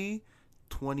May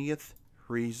 20th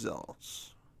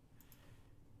results.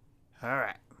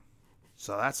 Alright,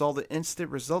 so that's all the instant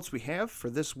results we have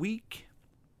for this week.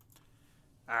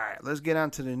 Alright, let's get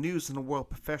on to the news in the world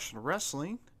of professional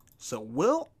wrestling. So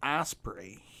Will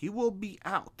Ospreay, he will be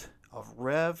out of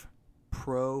Rev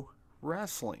Pro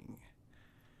Wrestling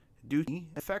due to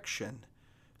infection.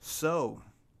 So,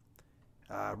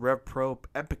 Rev Pro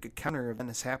Epic Encounter event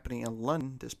is happening in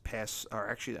London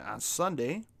on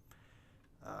Sunday.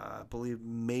 I believe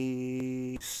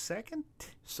May 2nd.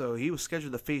 So he was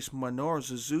scheduled to face Minoru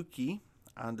Suzuki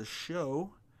on the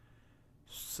show.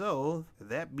 So,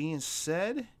 that being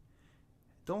said,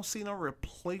 don't see no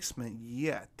replacement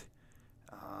yet.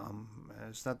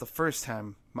 It's not the first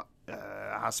time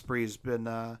Ospreay has been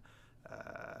out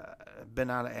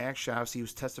of action. Obviously, he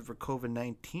was tested for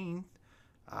COVID-19.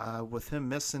 With him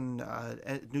missing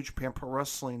New Japan Pro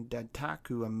Wrestling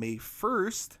Dentaku on May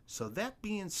 1st. So that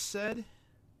being said,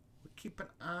 we'll keep an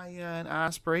eye on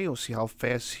Ospreay. We'll see how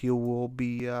fast he will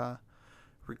be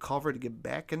recovered to get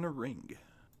back in the ring.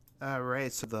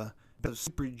 Alright, so the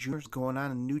Super Juniors going on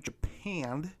in New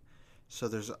Japan. So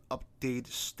there's updated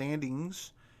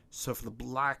standings. So for the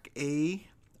Block A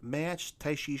match,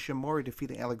 Taishi Ishimori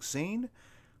defeated Alex Zane.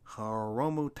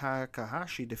 Hiromu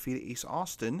Takahashi defeated Ace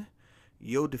Austin.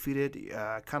 Yo defeated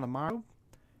Kanemaru.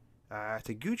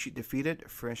 Taguchi defeated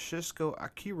Francisco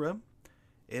Akira.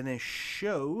 And then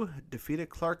Sho defeated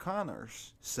Clark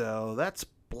Connors. So that's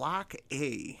Block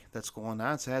A that's going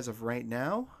on. So as of right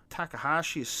now,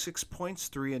 Takahashi is 6 points,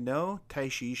 3-0.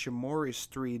 Taishi Ishimori is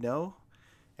 3-0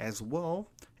 as well.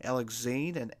 Alex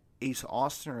Zane and Ace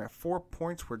Austin are at 4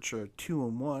 points, which are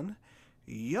 2-1.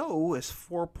 Yo is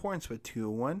 4 points with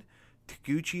 2-1.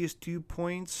 Taguchi is 2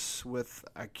 points with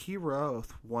Akira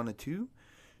with 1-2.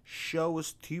 Sho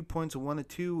is 2 points with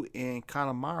 1-2. And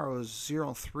Kanemaru is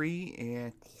 0-3.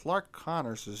 And Clark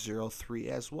Connors is 0-3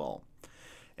 as well.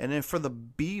 And then for the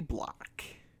B block,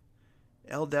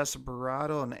 El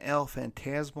Desperado and El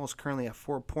Fantasma is currently at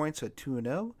 4 points at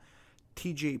 2-0.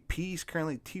 TJP is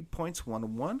currently 2 points,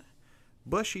 1-1.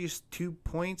 Bushy is 2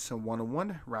 points and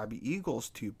 1-1. Robbie Eagles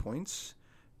 2 points.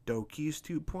 Doki is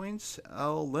 2 points.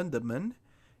 El Lindemann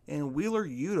and Wheeler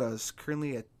Yuta is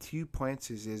currently at 2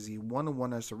 points as he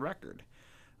 1-1 as a record.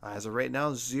 As of right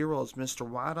now, 0 is Mr.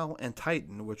 Waddle and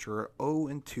Titan, which are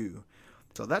 0-2.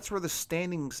 So that's where the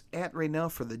standings at right now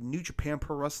for the New Japan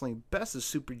Pro Wrestling Best of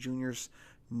Super Juniors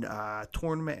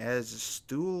tournament as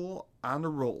still on the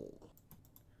roll.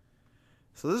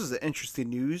 So this is the interesting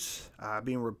news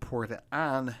being reported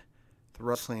on the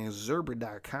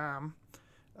WrestlingObserver.com.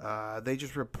 They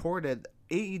just reported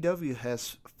AEW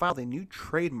has filed a new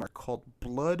trademark called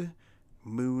Blood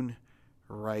Moon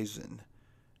Rising.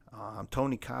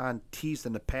 Tony Khan teased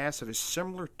in the past of a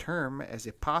similar term as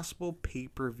a possible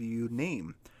pay-per-view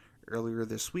name earlier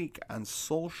this week on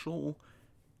social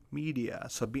media.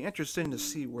 So it'd be interesting to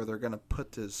see where they're going to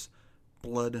put this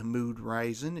Blood Mood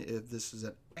Rising, if this is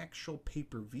an actual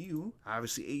pay-per-view.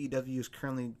 Obviously, AEW is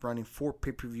currently running 4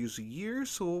 pay-per-views a year,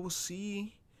 so we'll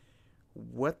see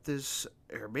what this,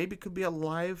 or maybe it could be a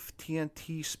live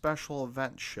TNT special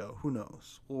event show. Who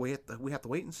knows? Well, we have to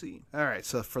wait and see. All right,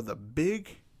 so for the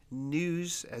big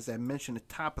news, as I mentioned at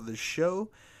the top of the show,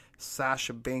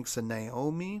 Sasha Banks and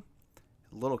Naomi,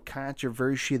 a little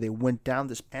controversy. They went down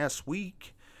this past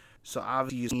week. So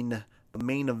obviously, the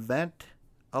main event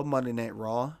of Monday Night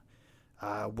Raw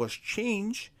was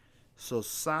changed. So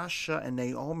Sasha and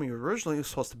Naomi originally were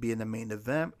supposed to be in the main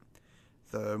event.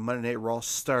 The Monday Night Raw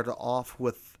started off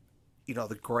with, the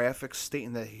graphics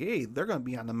stating that, hey, they're going to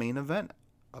be on the main event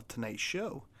of tonight's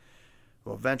show.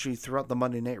 Well, eventually, throughout the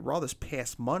Monday Night Raw this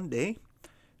past Monday,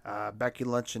 Becky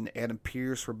Lynch and Adam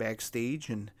Pearce were backstage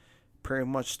and pretty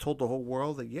much told the whole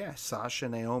world that, yeah, Sasha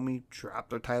and Naomi dropped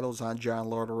their titles on John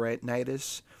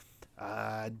Laurinaitis'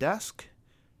 desk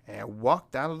and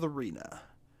walked out of the arena.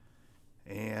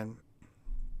 And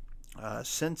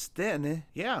since then,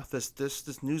 yeah,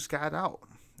 this news got out,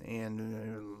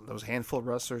 and those handful of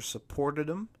wrestlers supported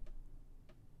them.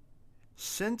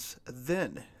 Since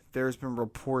then, there's been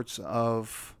reports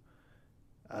of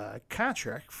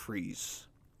contract freeze,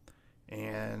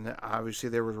 and obviously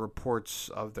there were reports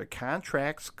of their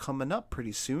contracts coming up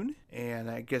pretty soon.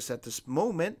 And I guess at this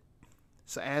moment,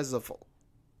 so as of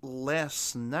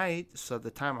last night, so at the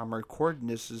time I'm recording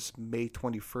this is May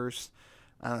 21st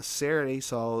on a Saturday,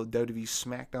 so WWE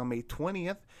SmackDown May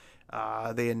 20th,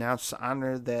 they announced to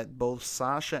honor that both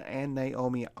Sasha and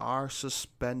Naomi are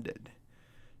suspended.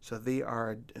 So they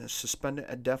are suspended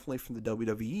indefinitely from the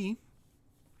WWE.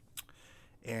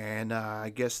 And I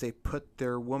guess they put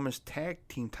their women's tag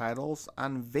team titles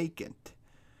on vacant.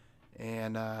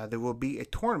 And there will be a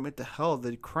tournament to held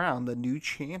to crown the new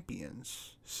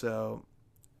champions. So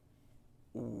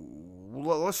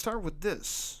let's start with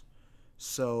this.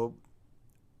 So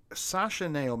Sasha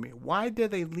and Naomi, why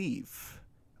did they leave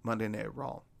Monday Night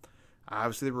Raw?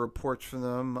 Obviously, there were reports from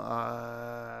them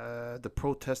the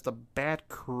protest of bad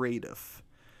creative.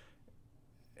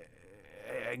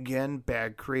 Again,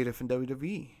 bad creative in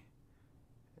WWE.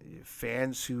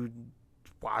 Fans who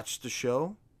watched the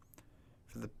show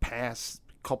for the past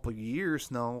couple years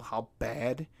know how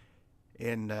bad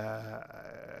and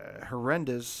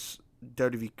horrendous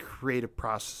WWE creative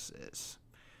process is.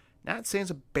 Not saying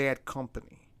it's a bad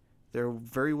company. They're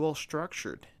very well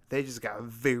structured. They just got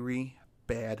very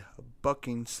bad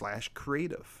booking /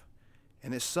 creative.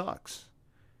 And it sucks.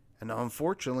 And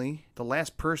unfortunately, the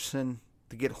last person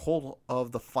to get hold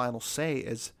of the final say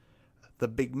is the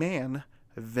big man,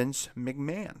 Vince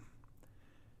McMahon.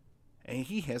 And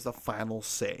he has the final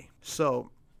say.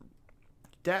 So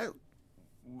that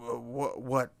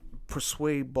what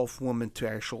persuade both women to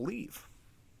actually leave.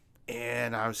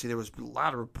 And obviously there was a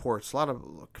lot of reports, a lot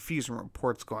of confusing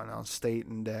reports going on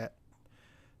stating that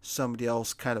somebody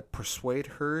else kind of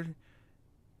persuaded her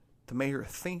to make her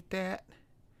think that.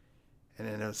 And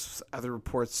then there's other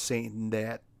reports saying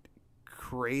that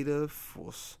creative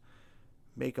was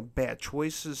making bad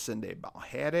choices and they about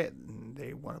had it and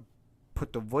they want to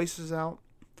put the voices out.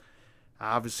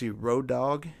 Obviously, Road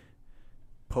Dogg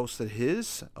posted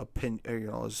his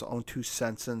opinion, his own 2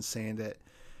 cents in, saying that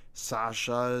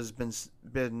Sasha has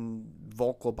been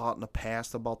vocal about in the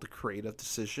past about the creative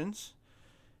decisions,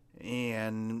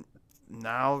 and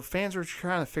now fans are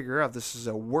trying to figure out if this is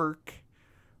a work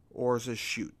or is a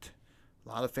shoot. A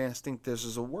lot of fans think this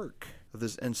is a work of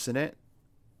this incident.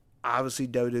 Obviously,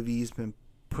 WWE's been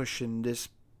pushing this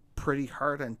pretty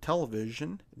hard on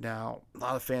television. Now, a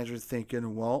lot of fans are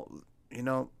thinking, well,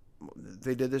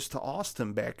 they did this to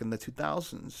Austin back in the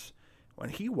 2000s when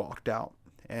he walked out,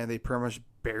 and they pretty much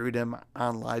buried him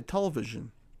on live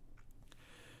television.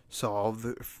 So a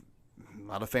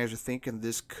lot of fans are thinking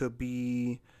this could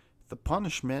be the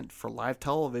punishment for live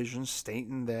television,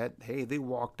 stating that, hey, they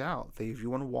walked out. If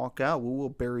you want to walk out, we will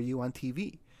bury you on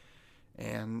TV.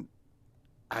 And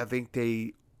I think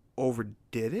they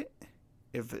overdid it.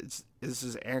 If this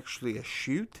is actually a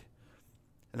shoot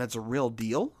and that's a real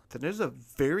deal, then there's a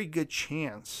very good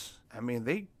chance. I mean,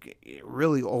 they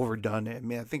really overdone it. I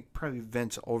mean, I think probably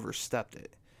Vince overstepped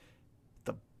it.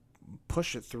 To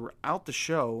push it throughout the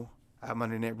show at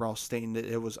Monday Night Raw, stating that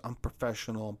it was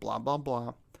unprofessional, blah, blah,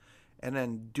 blah. And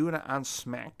then doing it on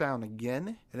SmackDown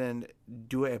again, and then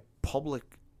do a public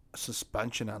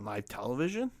suspension on live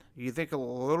television. You think a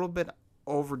little bit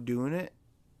overdoing it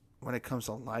when it comes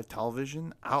to live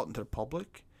television out into the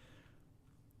public.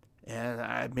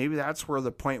 And maybe that's where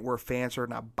the point where fans are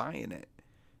not buying it.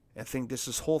 and think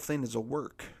this whole thing is a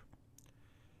work.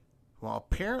 Well,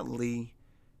 apparently,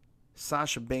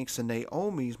 Sasha Banks and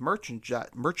Naomi's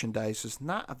merchandise is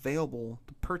not available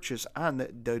to purchase on the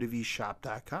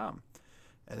WWEshop.com.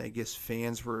 And I guess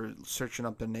fans were searching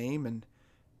up their name, and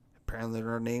apparently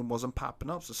their name wasn't popping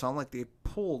up. So it sounded like they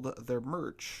pulled their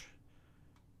merch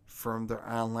from their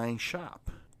online shop.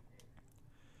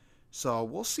 So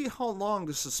we'll see how long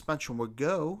the suspension will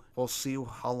go. We'll see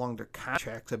how long their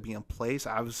contracts will be in place.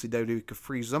 Obviously, WWE could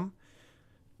freeze them,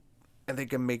 and they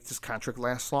can make this contract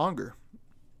last longer.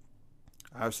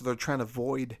 Obviously, they're trying to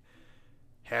avoid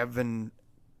having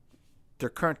their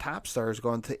current top stars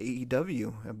going to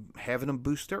AEW and having them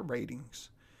boost their ratings.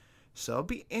 So it'll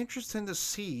be interesting to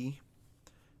see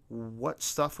what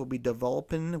stuff will be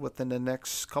developing within the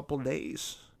next couple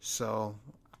days. So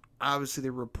obviously,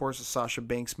 the reports that Sasha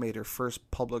Banks made her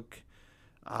first public,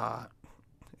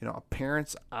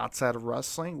 appearance outside of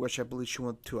wrestling, which I believe she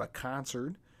went to a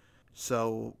concert.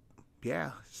 So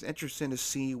yeah, it's interesting to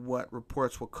see what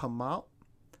reports will come out.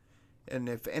 And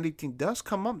if anything does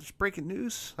come up, there's breaking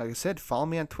news. Like I said, follow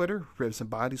me on Twitter, Ribs and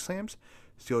Body Slams,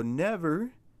 so you'll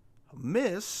never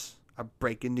miss a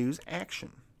breaking news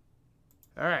action.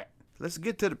 All right, let's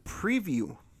get to the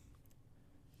preview.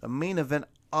 The main event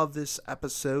of this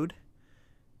episode,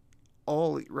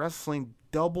 All Elite Wrestling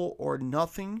Double or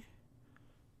Nothing,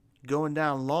 going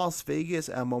down Las Vegas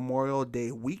at Memorial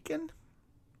Day weekend.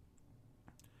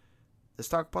 Let's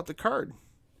talk about the card,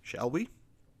 shall we?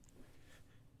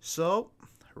 So,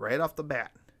 right off the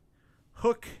bat,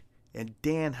 Hook and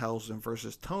Danhausen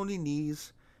versus Tony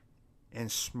Nese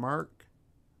and Smart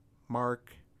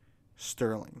Mark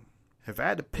Sterling. If I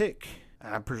had to pick,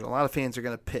 I'm pretty sure a lot of fans are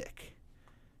going to pick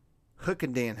Hook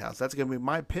and Danhausen. That's going to be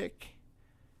my pick.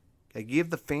 I give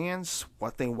the fans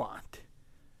what they want.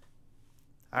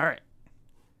 All right.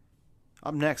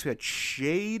 Up next, we got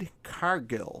Jade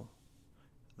Cargill,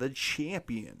 the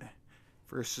champion,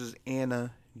 versus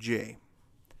Anna Jay.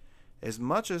 As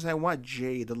much as I want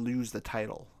Jay to lose the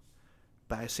title,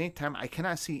 but at the same time, I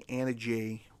cannot see Anna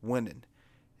Jay winning.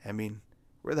 I mean,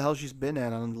 where the hell she's been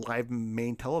at on live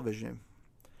main television?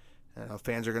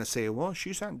 Fans are going to say, well,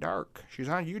 she's on Dark. She's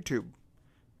on YouTube.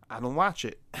 I don't watch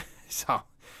it. so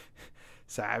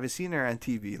I haven't seen her on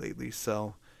TV lately.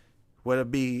 So would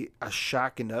it be a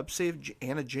shocking upset if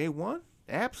Anna Jay won?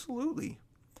 Absolutely.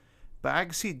 But I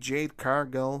can see Jade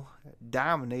Cargill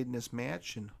dominating this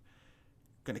match and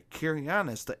going to carry on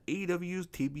as the AEW's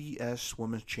TBS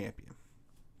Women's Champion.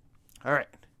 All right.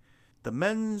 The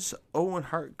Men's Owen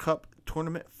Hart Cup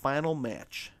Tournament Final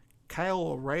Match. Kyle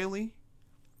O'Reilly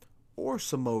or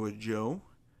Samoa Joe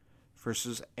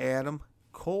versus Adam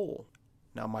Cole.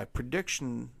 Now, my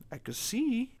prediction, I could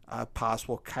see a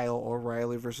possible Kyle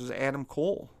O'Reilly versus Adam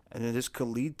Cole. And then this could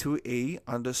lead to a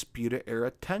Undisputed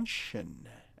Era tension.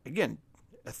 Again,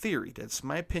 a theory. That's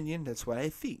my opinion. That's what I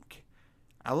think.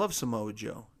 I love Samoa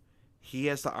Joe. He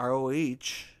has the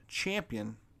ROH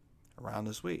champion around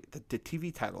his weight. The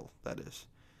TV title, that is.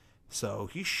 So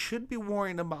he should be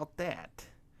worrying about that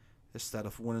instead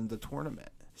of winning the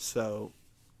tournament. So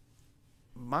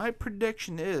my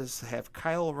prediction is to have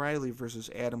Kyle O'Reilly versus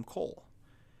Adam Cole.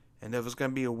 And if it's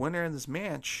going to be a winner in this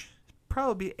match, it'd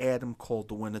probably be Adam Cole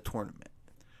to win the tournament.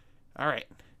 All right.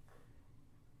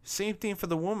 Same thing for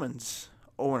the women's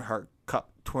Owen Hart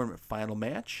Cup Tournament Final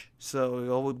Match. So it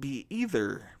will be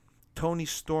either Toni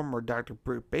Storm or Dr.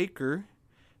 Britt Baker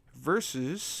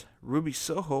versus Ruby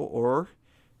Soho or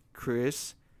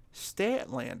Chris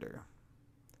Statlander.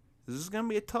 This is going to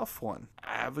be a tough one.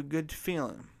 I have a good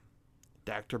feeling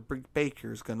Dr. Britt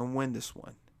Baker is going to win this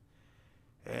one.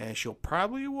 And she'll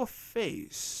probably will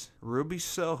face Ruby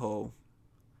Soho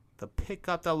to pick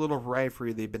up that little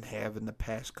rivalry they've been having the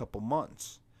past couple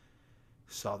months.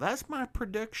 So that's my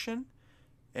prediction.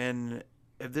 And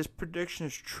if this prediction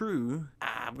is true,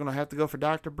 I'm going to have to go for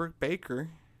Dr. Britt Baker.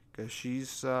 Because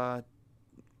she's, that's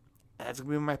going to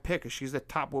be my pick. Because she's the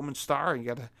top woman star.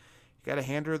 You gotta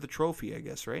hand her the trophy, I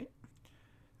guess, right?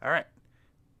 All right.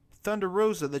 Thunder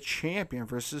Rosa, the champion,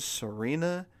 versus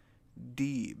Serena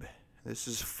Deeb. This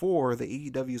is for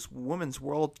the AEW's Women's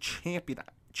World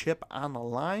Championship on the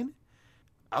line.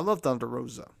 I love Thunder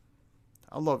Rosa.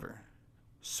 I love her.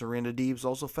 Serena Deeb's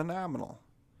also phenomenal.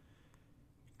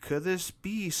 Could this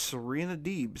be Serena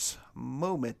Deeb's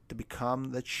moment to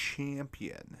become the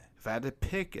champion? If I had to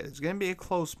pick it, it's going to be a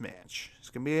close match. It's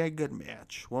going to be a good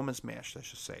match. Women's match, I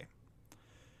should say.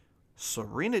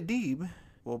 Serena Deeb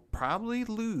will probably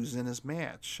lose in this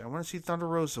match. I want to see Thunder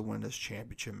Rosa win this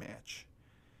championship match.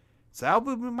 So that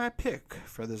will be my pick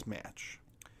for this match.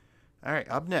 All right,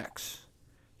 up next,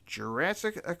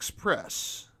 Jurassic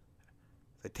Express,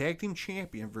 the tag team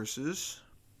champion versus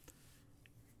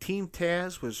Team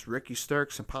Taz was Ricky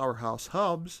Starks and Powerhouse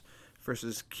Hubs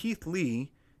versus Keith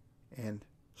Lee and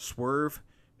Swerve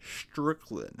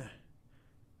Strickland.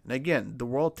 And again, the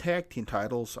World Tag Team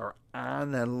titles are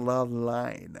on the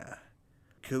line.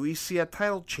 Could we see a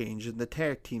title change in the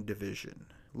tag team division?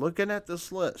 Looking at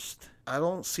this list, I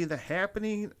don't see that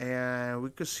happening, and we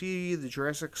could see the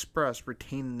Jurassic Express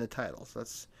retaining the titles.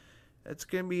 That's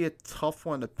gonna be a tough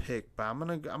one to pick, but I'm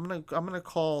gonna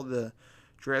call the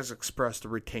Jurassic Express to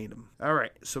retain them. All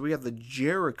right, so we have the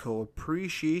Jericho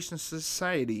Appreciation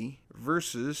Society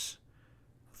versus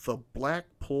the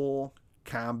Blackpool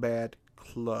Combat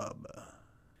Club,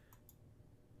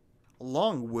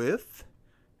 along with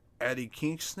Eddie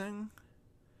Kingston,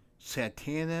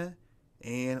 Santana,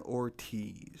 and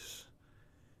Ortiz.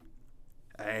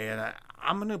 And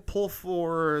I'm going to pull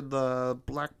for the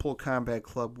Blackpool Combat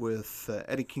Club with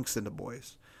Eddie Kingston, the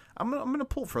boys. I'm gonna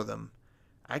pull for them.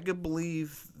 I could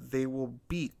believe they will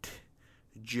beat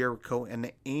Jericho in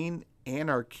the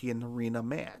Anarchy in the Arena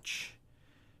match.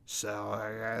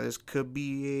 So this could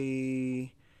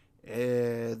be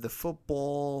the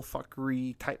football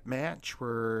fuckery type match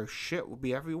where shit will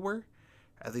be everywhere.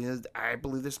 I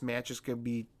believe this match is going to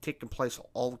be taking place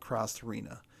all across the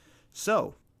arena.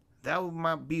 So that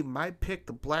might be my pick,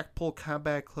 the Blackpool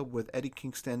Combat Club with Eddie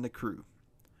Kingston and the crew.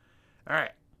 All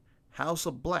right, House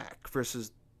of Black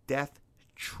versus Death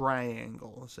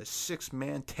Triangle. It's a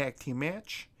 6-man tag team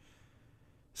match.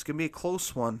 It's going to be a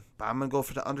close one, but I'm going to go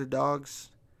for the underdogs,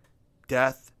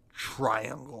 Death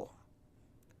Triangle.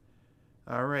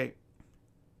 All right.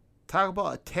 Talk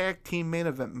about a tag team main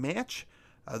event match.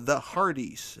 The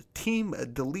Hardys, Team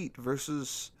Delete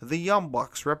versus the Young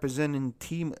Bucks representing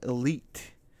Team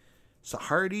Elite. So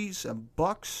Hardys and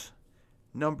Bucks,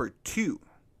 number 2.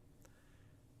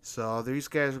 So these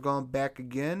guys are going back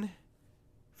again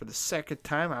for the second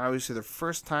time. Obviously, the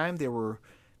first time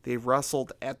they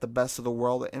wrestled at the Best of the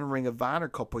World in Ring of Honor a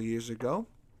couple years ago.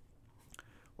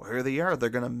 Well, here they are. They're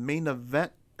going to main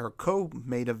event or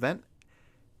co-main event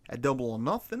at Double or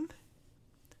Nothing.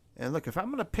 And look, if I'm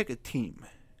going to pick a team,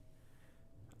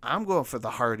 I'm going for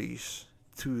the Hardys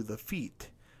to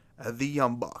defeat the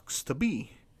Young Bucks to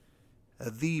be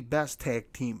the best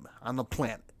tag team on the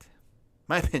planet.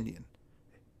 My opinion.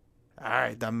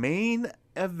 Alright, the main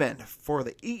event for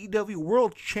the AEW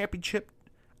World Championship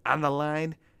on the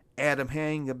line. Adam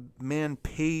Hangman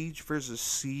Page versus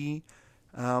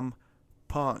CM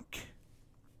Punk.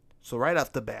 So right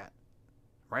off the bat,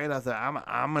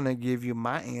 I'm going to give you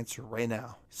my answer right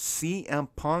now. CM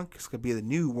Punk is going to be the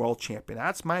new world champion.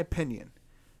 That's my opinion.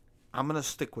 I'm going to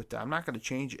stick with that. I'm not going to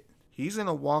change it. He's going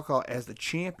to walk out as the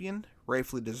champion,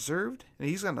 rightfully deserved, and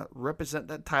he's going to represent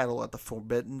that title at the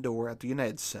Forbidden Door at the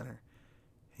United Center.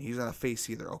 And he's going to face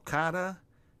either Okada,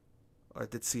 or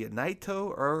Tetsuya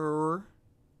Naito,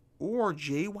 or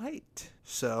Jay White.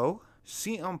 So,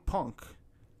 CM Punk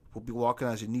will be walking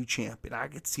out as a new champion. I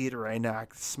can see it right now. I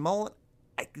can smell it.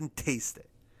 I can taste it.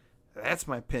 That's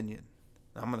my opinion.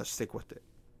 I'm going to stick with it.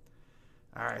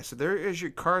 Alright, so there is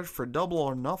your card for Double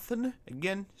or Nothing.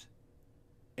 Again,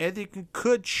 anything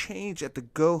could change at the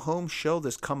Go Home show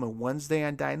this coming Wednesday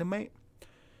on Dynamite.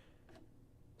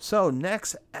 So,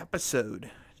 next episode,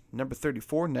 number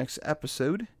 34, next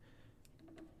episode,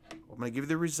 I'm going to give you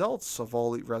the results of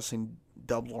All Elite Wrestling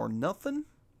Double or Nothing.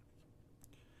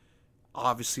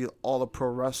 Obviously, all the pro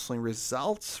wrestling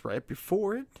results right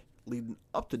before it, leading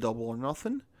up to Double or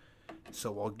Nothing.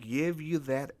 So I'll give you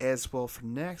that as well for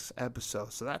next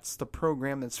episode. So that's the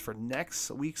program that's for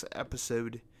next week's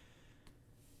episode.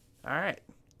 Alright.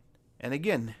 And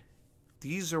again,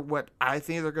 these are what I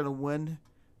think they're going to win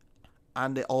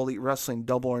on the All Elite Wrestling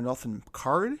Double or Nothing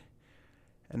card.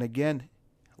 And again,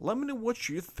 let me know what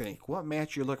you think. What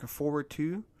match you're looking forward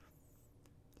to.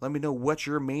 Let me know what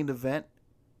your main event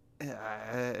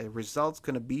result's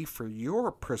going to be for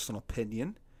your personal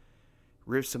opinion.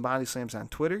 Riffs and Body Slams on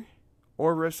Twitter,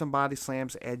 or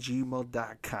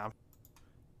riffsandbodyslams@gmail.com.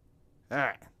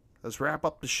 Alright, let's wrap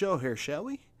up the show here, shall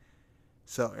we?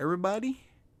 So everybody,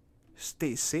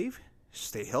 stay safe,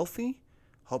 stay healthy.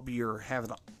 Hope you're having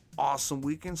an awesome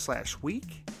weekend /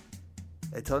 week.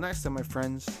 Until next time, my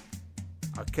friends,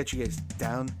 I'll catch you guys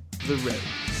down the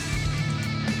road.